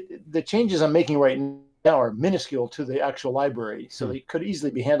the changes I'm making right now are minuscule to the actual library. So they could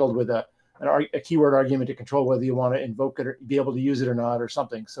easily be handled with a keyword argument to control whether you want to invoke it or be able to use it or not or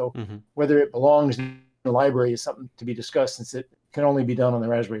something. So whether it belongs in the library is something to be discussed, since it can only be done on the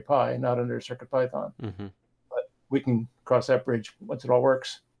Raspberry Pi, not under CircuitPython. But we can cross that bridge once it all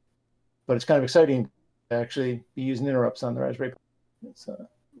works. But it's kind of exciting to actually be using interrupts on the Raspberry Pi. It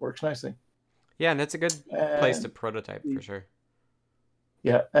works nicely. Yeah, and it's a good place to prototype for sure.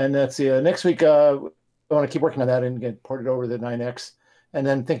 Yeah, and that's next week. I want to keep working on that and get ported over to the 9X. And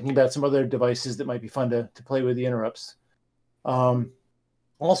then thinking about some other devices that might be fun to play with the interrupts.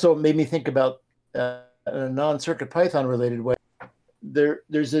 Also, it made me think about a non-CircuitPython related way.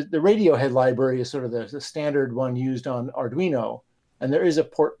 There's the Radiohead library is sort of the standard one used on Arduino, and there is a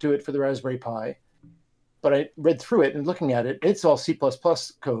port to it for the Raspberry Pi. But I read through it and looking at it, it's all C++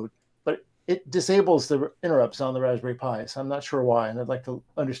 code, but it disables the interrupts on the Raspberry Pi. So I'm not sure why, and I'd like to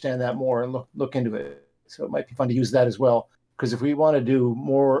understand that more and look into it. So it might be fun to use that as well. Because if we want to do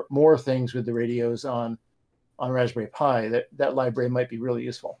more things with the radios on Raspberry Pi, that library might be really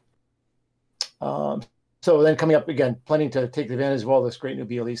useful. So then coming up again, planning to take advantage of all this great new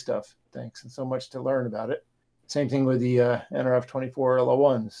BLE stuff. Thanks, and so much to learn about it. Same thing with the NRF24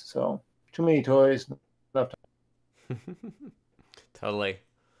 LO1s. So too many toys, enough time. Totally.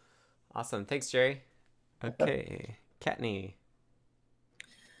 Awesome. Thanks, Jerry. Okay, Kattni.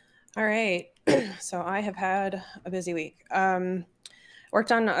 All right. So I have had a busy week.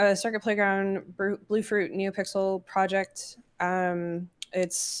 Worked on a Circuit Playground Bluefruit NeoPixel project.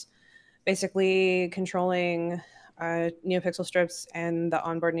 It's basically controlling NeoPixel strips and the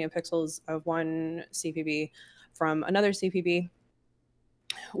onboard NeoPixels of one CPB from another CPB,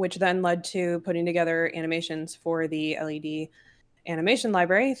 which then led to putting together animations for the LED animation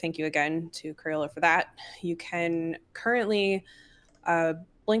library. Thank you again to Crayola for that. You can currently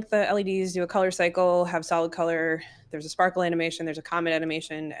blink the LEDs, do a color cycle, have solid color. There's a sparkle animation, there's a comet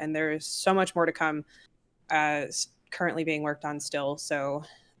animation, and there's so much more to come currently being worked on still. So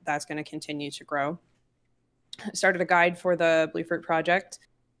that's going to continue to grow. Started a guide for the Bluefruit project.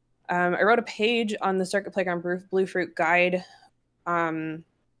 I wrote a page on the Circuit Playground Bluefruit guide on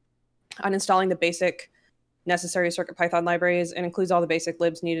installing the basic necessary CircuitPython libraries. It includes all the basic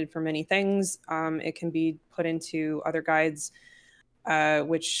libs needed for many things. It can be put into other guides,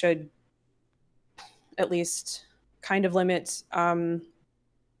 which should at least kind of limit some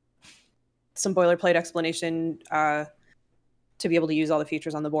boilerplate explanation to be able to use all the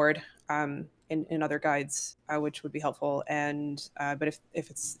features on the board in other guides, which would be helpful. And but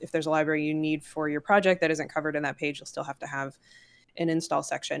if there's a library you need for your project that isn't covered in that page, you'll still have to have an install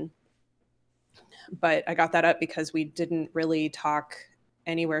section. But I got that up because we didn't really talk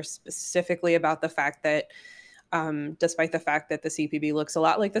anywhere specifically about the fact that despite the fact that the CPB looks a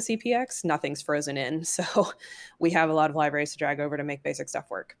lot like the CPX, nothing's frozen in. So we have a lot of libraries to drag over to make basic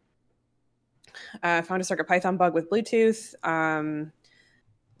stuff work. Found a CircuitPython bug with Bluetooth,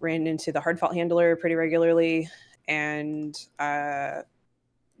 ran into the hard fault handler pretty regularly, and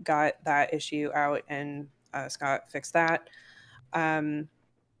got that issue out, and Scott fixed that.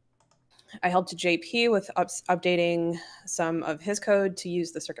 I helped JP with updating some of his code to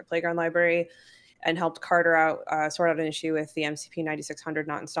use the Circuit Playground library, and helped Carter out sort out an issue with the MCP 9600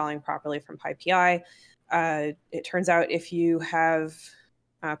 not installing properly from PyPI. It turns out if you have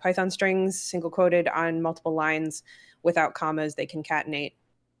Python strings single quoted on multiple lines without commas, they concatenate.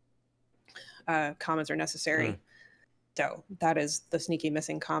 Commas are necessary. So that is the sneaky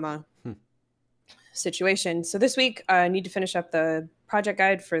missing comma situation. So this week, I need to finish up the project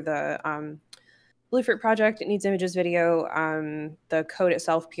guide for the Bluefruit project. It needs images, video. The code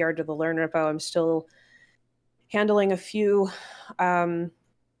itself PR'd to the Learn repo. I'm still handling a few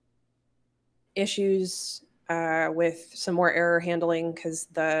issues with some more error handling because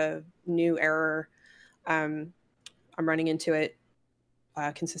the new error, I'm I'm running into it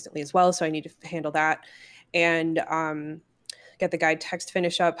consistently as well, so I need to handle that and get the guide text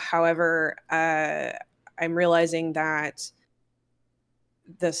finish up. However, I'm realizing that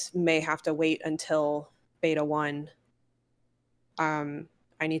this may have to wait until beta 1.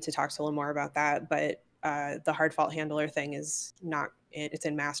 I need to talk to a little more about that, but the hard fault handler thing is not, it's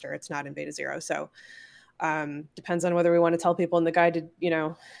in master, it's not in beta 0. So depends on whether we want to tell people in the guide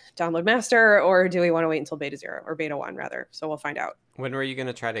to, download master, or do we want to wait until beta 0 or beta 1 rather. So we'll find out. When were you going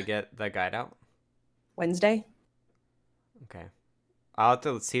to try to get the guide out? Wednesday. Okay. I'll have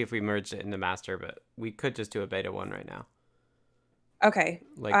to see if we merged it into master, but we could just do a beta 1 right now. Okay.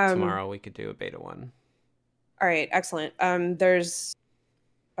 Like tomorrow we could do a beta 1. All right. Excellent. There's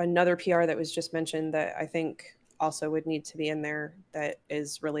another PR that was just mentioned that I think also would need to be in there that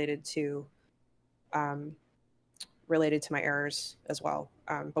is related to my errors as well.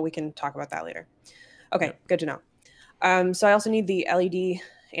 But we can talk about that later. Okay, yep. Good to know. So I also need the LED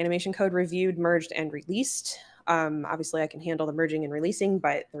animation code reviewed, merged, and released. Obviously I can handle the merging and releasing,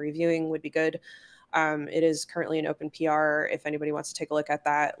 but the reviewing would be good. It is currently an open PR. If anybody wants to take a look at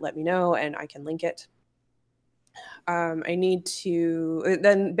that, let me know and I can link it. I need to,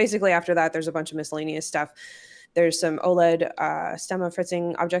 then basically after that, there's a bunch of miscellaneous stuff. There's some OLED stemma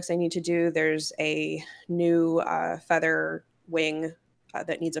fritzing objects I need to do. There's a new feather wing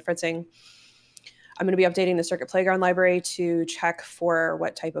that needs a fritzing. I'm going to be updating the Circuit Playground library to check for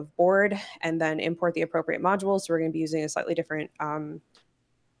what type of board and then import the appropriate modules. So we're going to be using a slightly different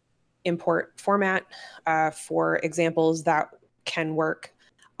import format for examples that can work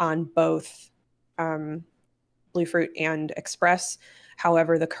on both Bluefruit and Express.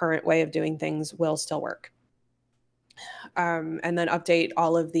 However, the current way of doing things will still work. And then update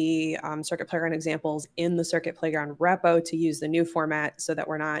all of the Circuit Playground examples in the Circuit Playground repo to use the new format so that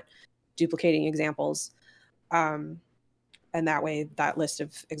we're not duplicating examples. And that way, that list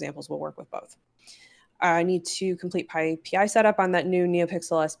of examples will work with both. I need to complete PI setup on that new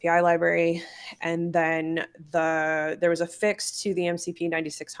NeoPixel SPI library. And then there was a fix to the MCP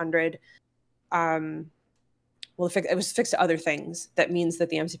 9600. Well, it was fixed to other things. That means that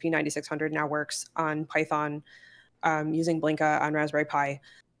the MCP 9600 now works on Python using Blinka on Raspberry Pi.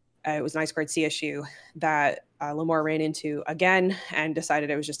 It was an I2C issue that Limor ran into again and decided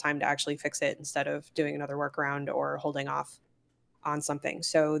it was just time to actually fix it instead of doing another workaround or holding off on something.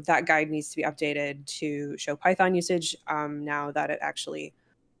 So that guide needs to be updated to show Python usage now that it actually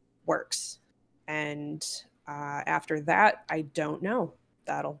works. And after that, I don't know.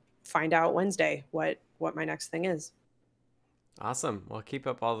 That'll find out Wednesday what my next thing is. Awesome. Well, keep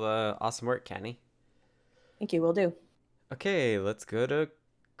up all the awesome work, Kenny. Thank you. Will do. Okay, let's go to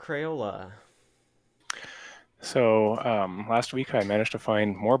Crayola. So last week I managed to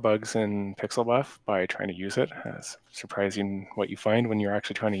find more bugs in PixelBuff by trying to use it. It's surprising what you find when you're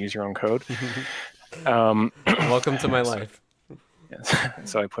actually trying to use your own code. Welcome to my life. Yes.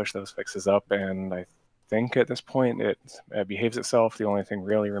 So I pushed those fixes up, and I think at this point it behaves itself. The only thing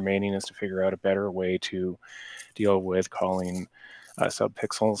really remaining is to figure out a better way to deal with calling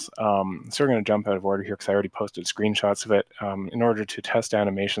subpixels. So we're going to jump out of order here because I already posted screenshots of it. In order to test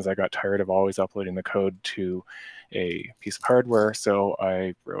animations, I got tired of always uploading the code to a piece of hardware, so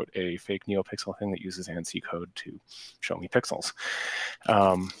I wrote a fake NeoPixel thing that uses ANSI code to show me pixels,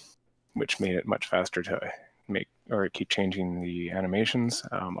 which made it much faster to make or keep changing the animations.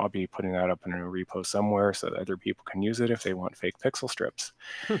 I'll be putting that up in a repo somewhere so that other people can use it if they want fake pixel strips.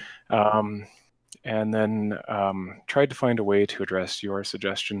 And then tried to find a way to address your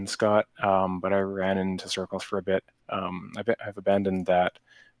suggestion, Scott, but I ran into circles for a bit. I've abandoned that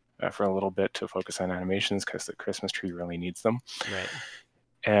for a little bit to focus on animations because the Christmas tree really needs them. Right.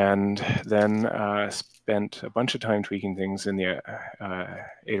 And then spent a bunch of time tweaking things in the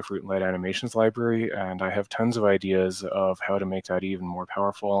Adafruit and Light Animations library, and I have tons of ideas of how to make that even more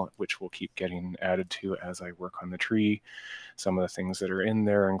powerful, which will keep getting added to as I work on the tree. Some of the things that are in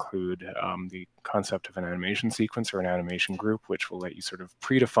there include the concept of an animation sequence or an animation group, which will let you sort of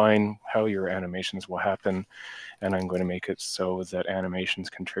predefine how your animations will happen. And I'm going to make it so that animations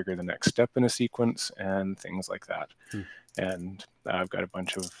can trigger the next step in a sequence and things like that. And I've got a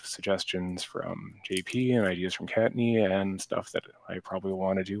bunch of suggestions from JP and ideas from Kattni and stuff that I probably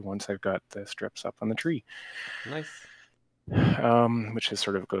want to do once I've got the strips up on the tree. Nice. Which is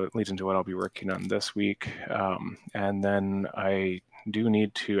sort of leads into what I'll be working on this week. And then I do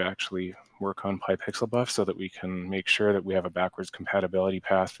need to actually work on PyPixelBuff so that we can make sure that we have a backwards compatibility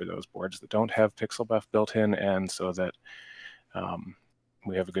path for those boards that don't have PixelBuff built in, and so that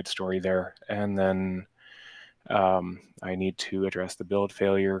we have a good story there. And then I need to address the build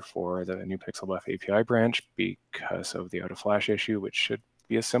failure for the new Pixelbuff API branch because of the out-of-flash issue, which should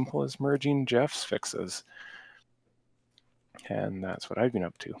be as simple as merging Jeff's fixes. And that's what I've been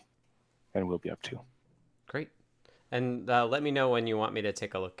up to and will be up to. Great. And let me know when you want me to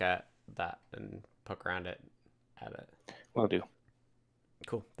take a look at that and poke around at it. Will do.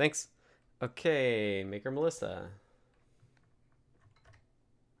 Cool. Thanks. Okay, Maker Melissa.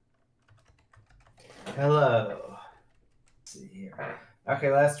 Hello. Let's see here.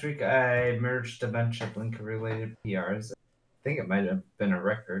 Okay, last week I merged a bunch of Blinka-related PRs. I think it might have been a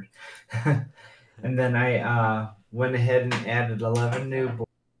record. And then I went ahead and added 11 new blocks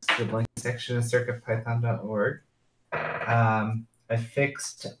to the Blink section of CircuitPython.org. I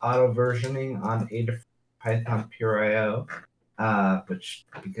fixed auto-versioning on Adafruit Pure.io, which,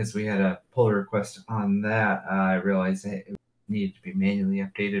 because we had a pull request on that, I realized it needed to be manually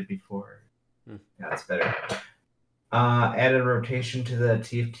updated before. That's better. Added rotation to the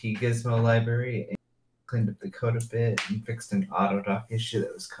TFT Gizmo library, and cleaned up the code a bit, and fixed an autodock issue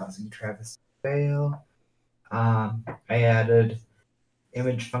that was causing Travis to fail. I added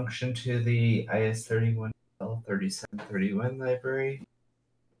image function to the IS31L3731 library.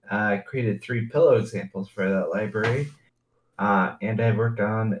 I created 3 pillow examples for that library. And I worked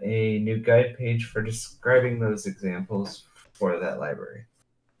on a new guide page for describing those examples for that library.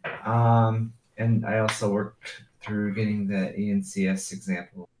 And I also worked through getting the ANCS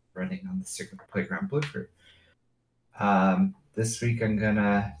example running on the Circuit Playground Blueprint. This week I'm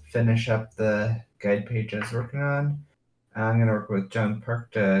gonna finish up the guide page I was working on. I'm gonna work with John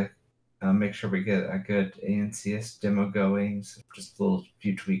Park to make sure we get a good ANCS demo going, so just a little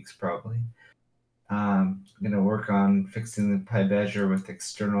few tweaks probably. I'm gonna work on fixing the PyBadger with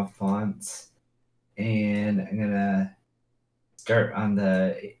external fonts, and I'm gonna start on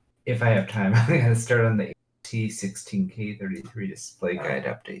the, if I have time, I'm gonna start on the T16K33 display guide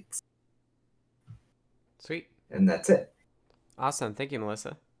updates. Sweet. And that's it. Awesome. Thank you,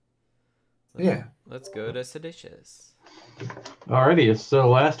 Melissa. Yeah. Let's go to Seditious. Alrighty, so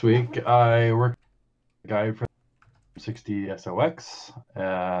last week I worked on a guide for 60 SOX,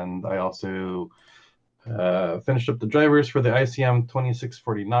 and I also finished up the drivers for the ICM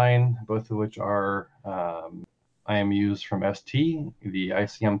 2649, both of which are IMUs from ST. The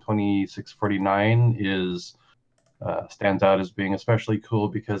ICM 2649 is stands out as being especially cool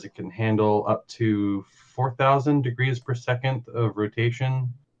because it can handle up to 4,000 degrees per second of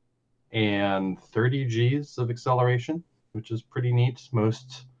rotation and 30 Gs of acceleration, which is pretty neat.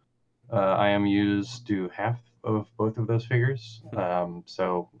 Most IMUs do half of both of those figures,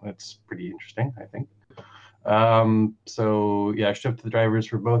 so it's pretty interesting, I think. So yeah, I shipped the drivers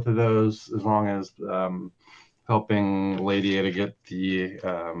for both of those, as long as helping Lady A to get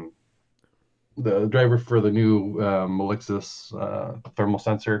the driver for the new Melixis thermal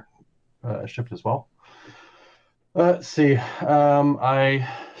sensor shipped as well. Let's see. I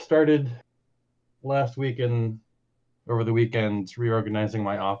started last week and over the weekend reorganizing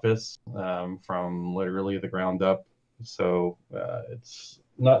my office from literally the ground up. So it's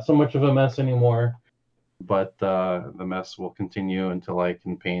not so much of a mess anymore, but the mess will continue until I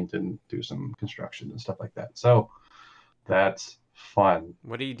can paint and do some construction and stuff like that. So that's fun.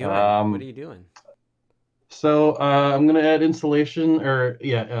 What are you doing? What are you doing? So I'm gonna add insulation,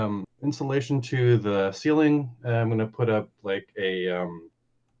 insulation to the ceiling. I'm gonna put up like a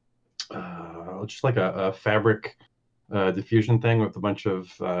just like a fabric diffusion thing with a bunch of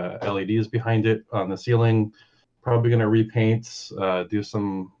LEDs behind it on the ceiling. Probably gonna repaint, do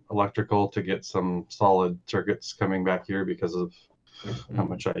some electrical to get some solid circuits coming back here because of how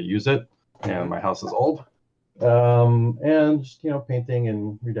much I use it, and my house is old. And just, painting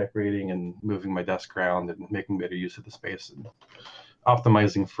and redecorating and moving my desk around and making better use of the space and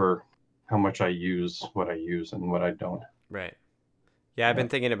optimizing for how much I use, what I use, and what I don't. Right. Yeah, I've been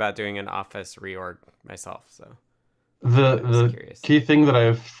thinking about doing an office reorg myself, so. The key thing that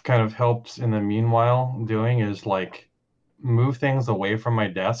I've kind of helped in the meanwhile doing is like move things away from my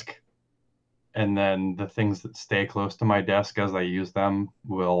desk, and then the things that stay close to my desk as I use them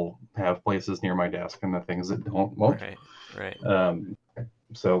will have places near my desk, and the things that don't won't. Right.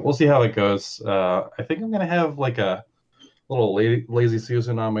 So we'll see how it goes. I think I'm gonna have like a little lazy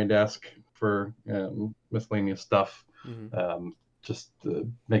Susan on my desk for miscellaneous stuff, just to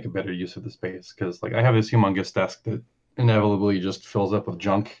make a better use of the space. Because like I have this humongous desk that inevitably just fills up with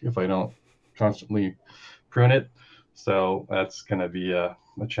junk if I don't constantly prune it. So that's gonna be a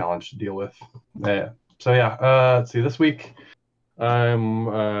challenge to deal with. So yeah, let's see. This week I'm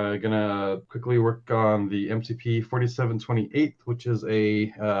gonna quickly work on the MCP 4728, which is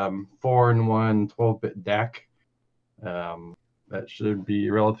a 4-in-1 12-bit DAC That should be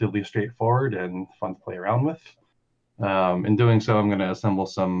relatively straightforward and fun to play around with. In doing so, I'm going to assemble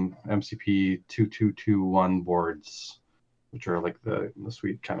some MCP 2221 boards, which are like the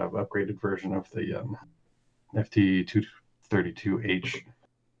sweet kind of upgraded version of the FT232H.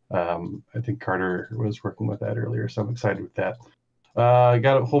 I think Carter was working with that earlier, so I'm excited with that. I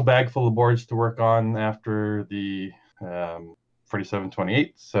got a whole bag full of boards to work on after the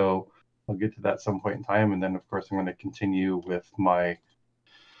 4728, so I'll get to that some point in time. And then, of course, I'm going to continue with my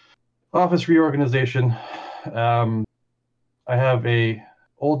office reorganization. I have a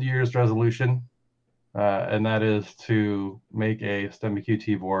old year's resolution, and that is to make a STEMMA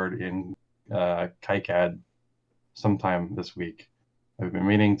QT board in KiCad sometime this week. I've been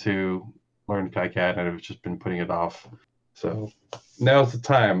meaning to learn KiCad, and I've just been putting it off. So now's the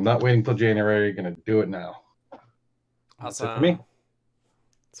time. Not waiting till January. Going to do it now. Awesome. That's it for me.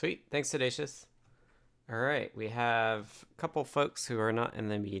 Sweet. Thanks, Sedacious. All right. We have a couple folks who are not in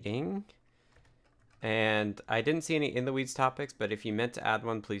the meeting. And I didn't see any in the weeds topics, but if you meant to add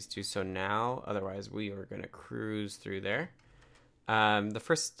one, please do so now. Otherwise, we are going to cruise through there. The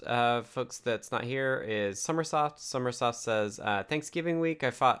first folks that's not here is Summersoft. Summersoft says, Thanksgiving week,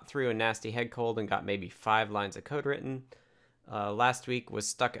 I fought through a nasty head cold and got maybe 5 lines of code written. Last week was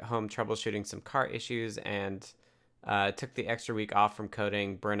stuck at home troubleshooting some car issues and took the extra week off from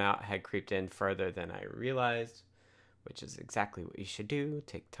coding. Burnout had creeped in further than I realized, which is exactly what you should do.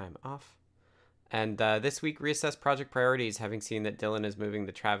 Take time off. And this week, reassess project priorities, having seen that Dylan is moving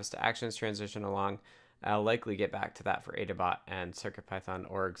the Travis to Actions transition along. I'll likely get back to that for AdaBot and CircuitPython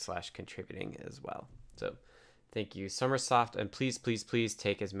org/contributing as well. So thank you, Summersoft, and please, please, please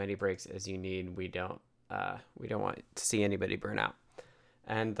take as many breaks as you need. We don't want to see anybody burn out.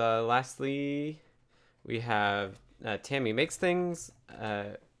 And lastly, we have Tammy Makes Things.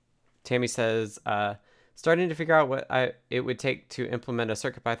 Tammy says, starting to figure out what it would take to implement a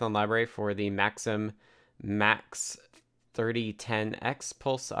CircuitPython library for the Maxim Max 3010X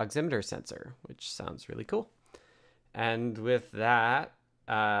pulse oximeter sensor, which sounds really cool. And with that,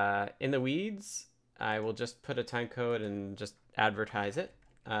 in the weeds, I will just put a time code and just advertise it.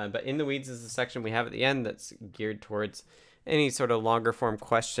 But in the weeds is the section we have at the end that's geared towards any sort of longer form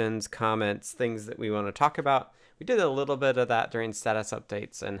questions, comments, things that we want to talk about. We did a little bit of that during status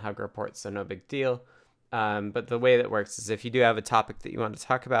updates and Hug reports, so no big deal. But the way that works is if you do have a topic that you want to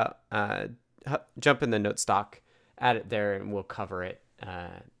talk about, jump in the note stock, add it there, and we'll cover it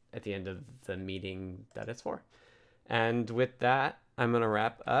at the end of the meeting that it's for. And with that, I'm going to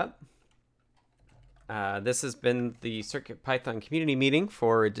wrap up. This has been the CircuitPython community meeting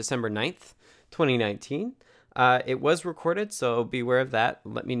for December 9th, 2019. It was recorded, so beware of that.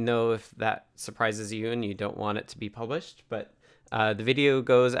 Let me know if that surprises you and you don't want it to be published. But the video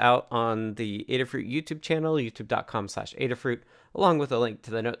goes out on the Adafruit YouTube channel, youtube.com/Adafruit, along with a link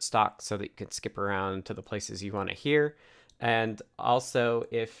to the note stock so that you can skip around to the places you want to hear. And also,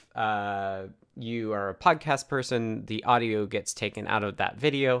 if you are a podcast person, the audio gets taken out of that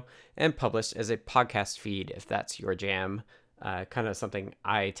video and published as a podcast feed if that's your jam, kind of something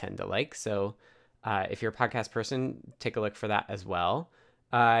I tend to like. So if you're a podcast person, take a look for that as well.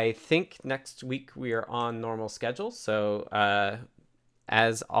 I think next week we are on normal schedule. So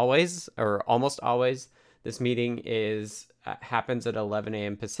as always, or almost always, this meeting happens at 11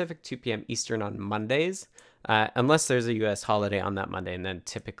 a.m. Pacific, 2 p.m. Eastern on Mondays, unless there's a U.S. holiday on that Monday, and then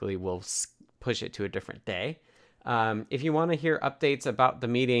typically we'll push it to a different day. If you want to hear updates about the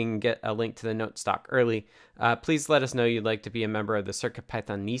meeting, get a link to the note stock early, please let us know you'd like to be a member of the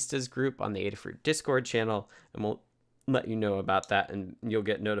CircuitPythonistas group on the Adafruit Discord channel, and we'll let you know about that, and you'll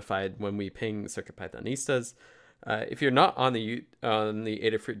get notified when we ping CircuitPythonistas. If you're not on the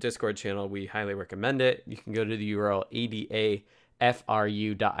Adafruit Discord channel, we highly recommend it. You can go to the URL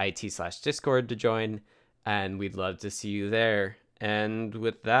adafru.it/discord to join, and we'd love to see you there. And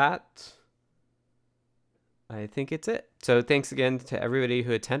with that, I think it's it. So thanks again to everybody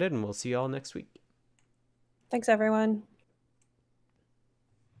who attended, and we'll see you all next week. Thanks, everyone.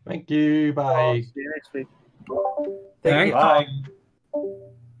 Thank you. Bye. See you next week. Thank you. Bye.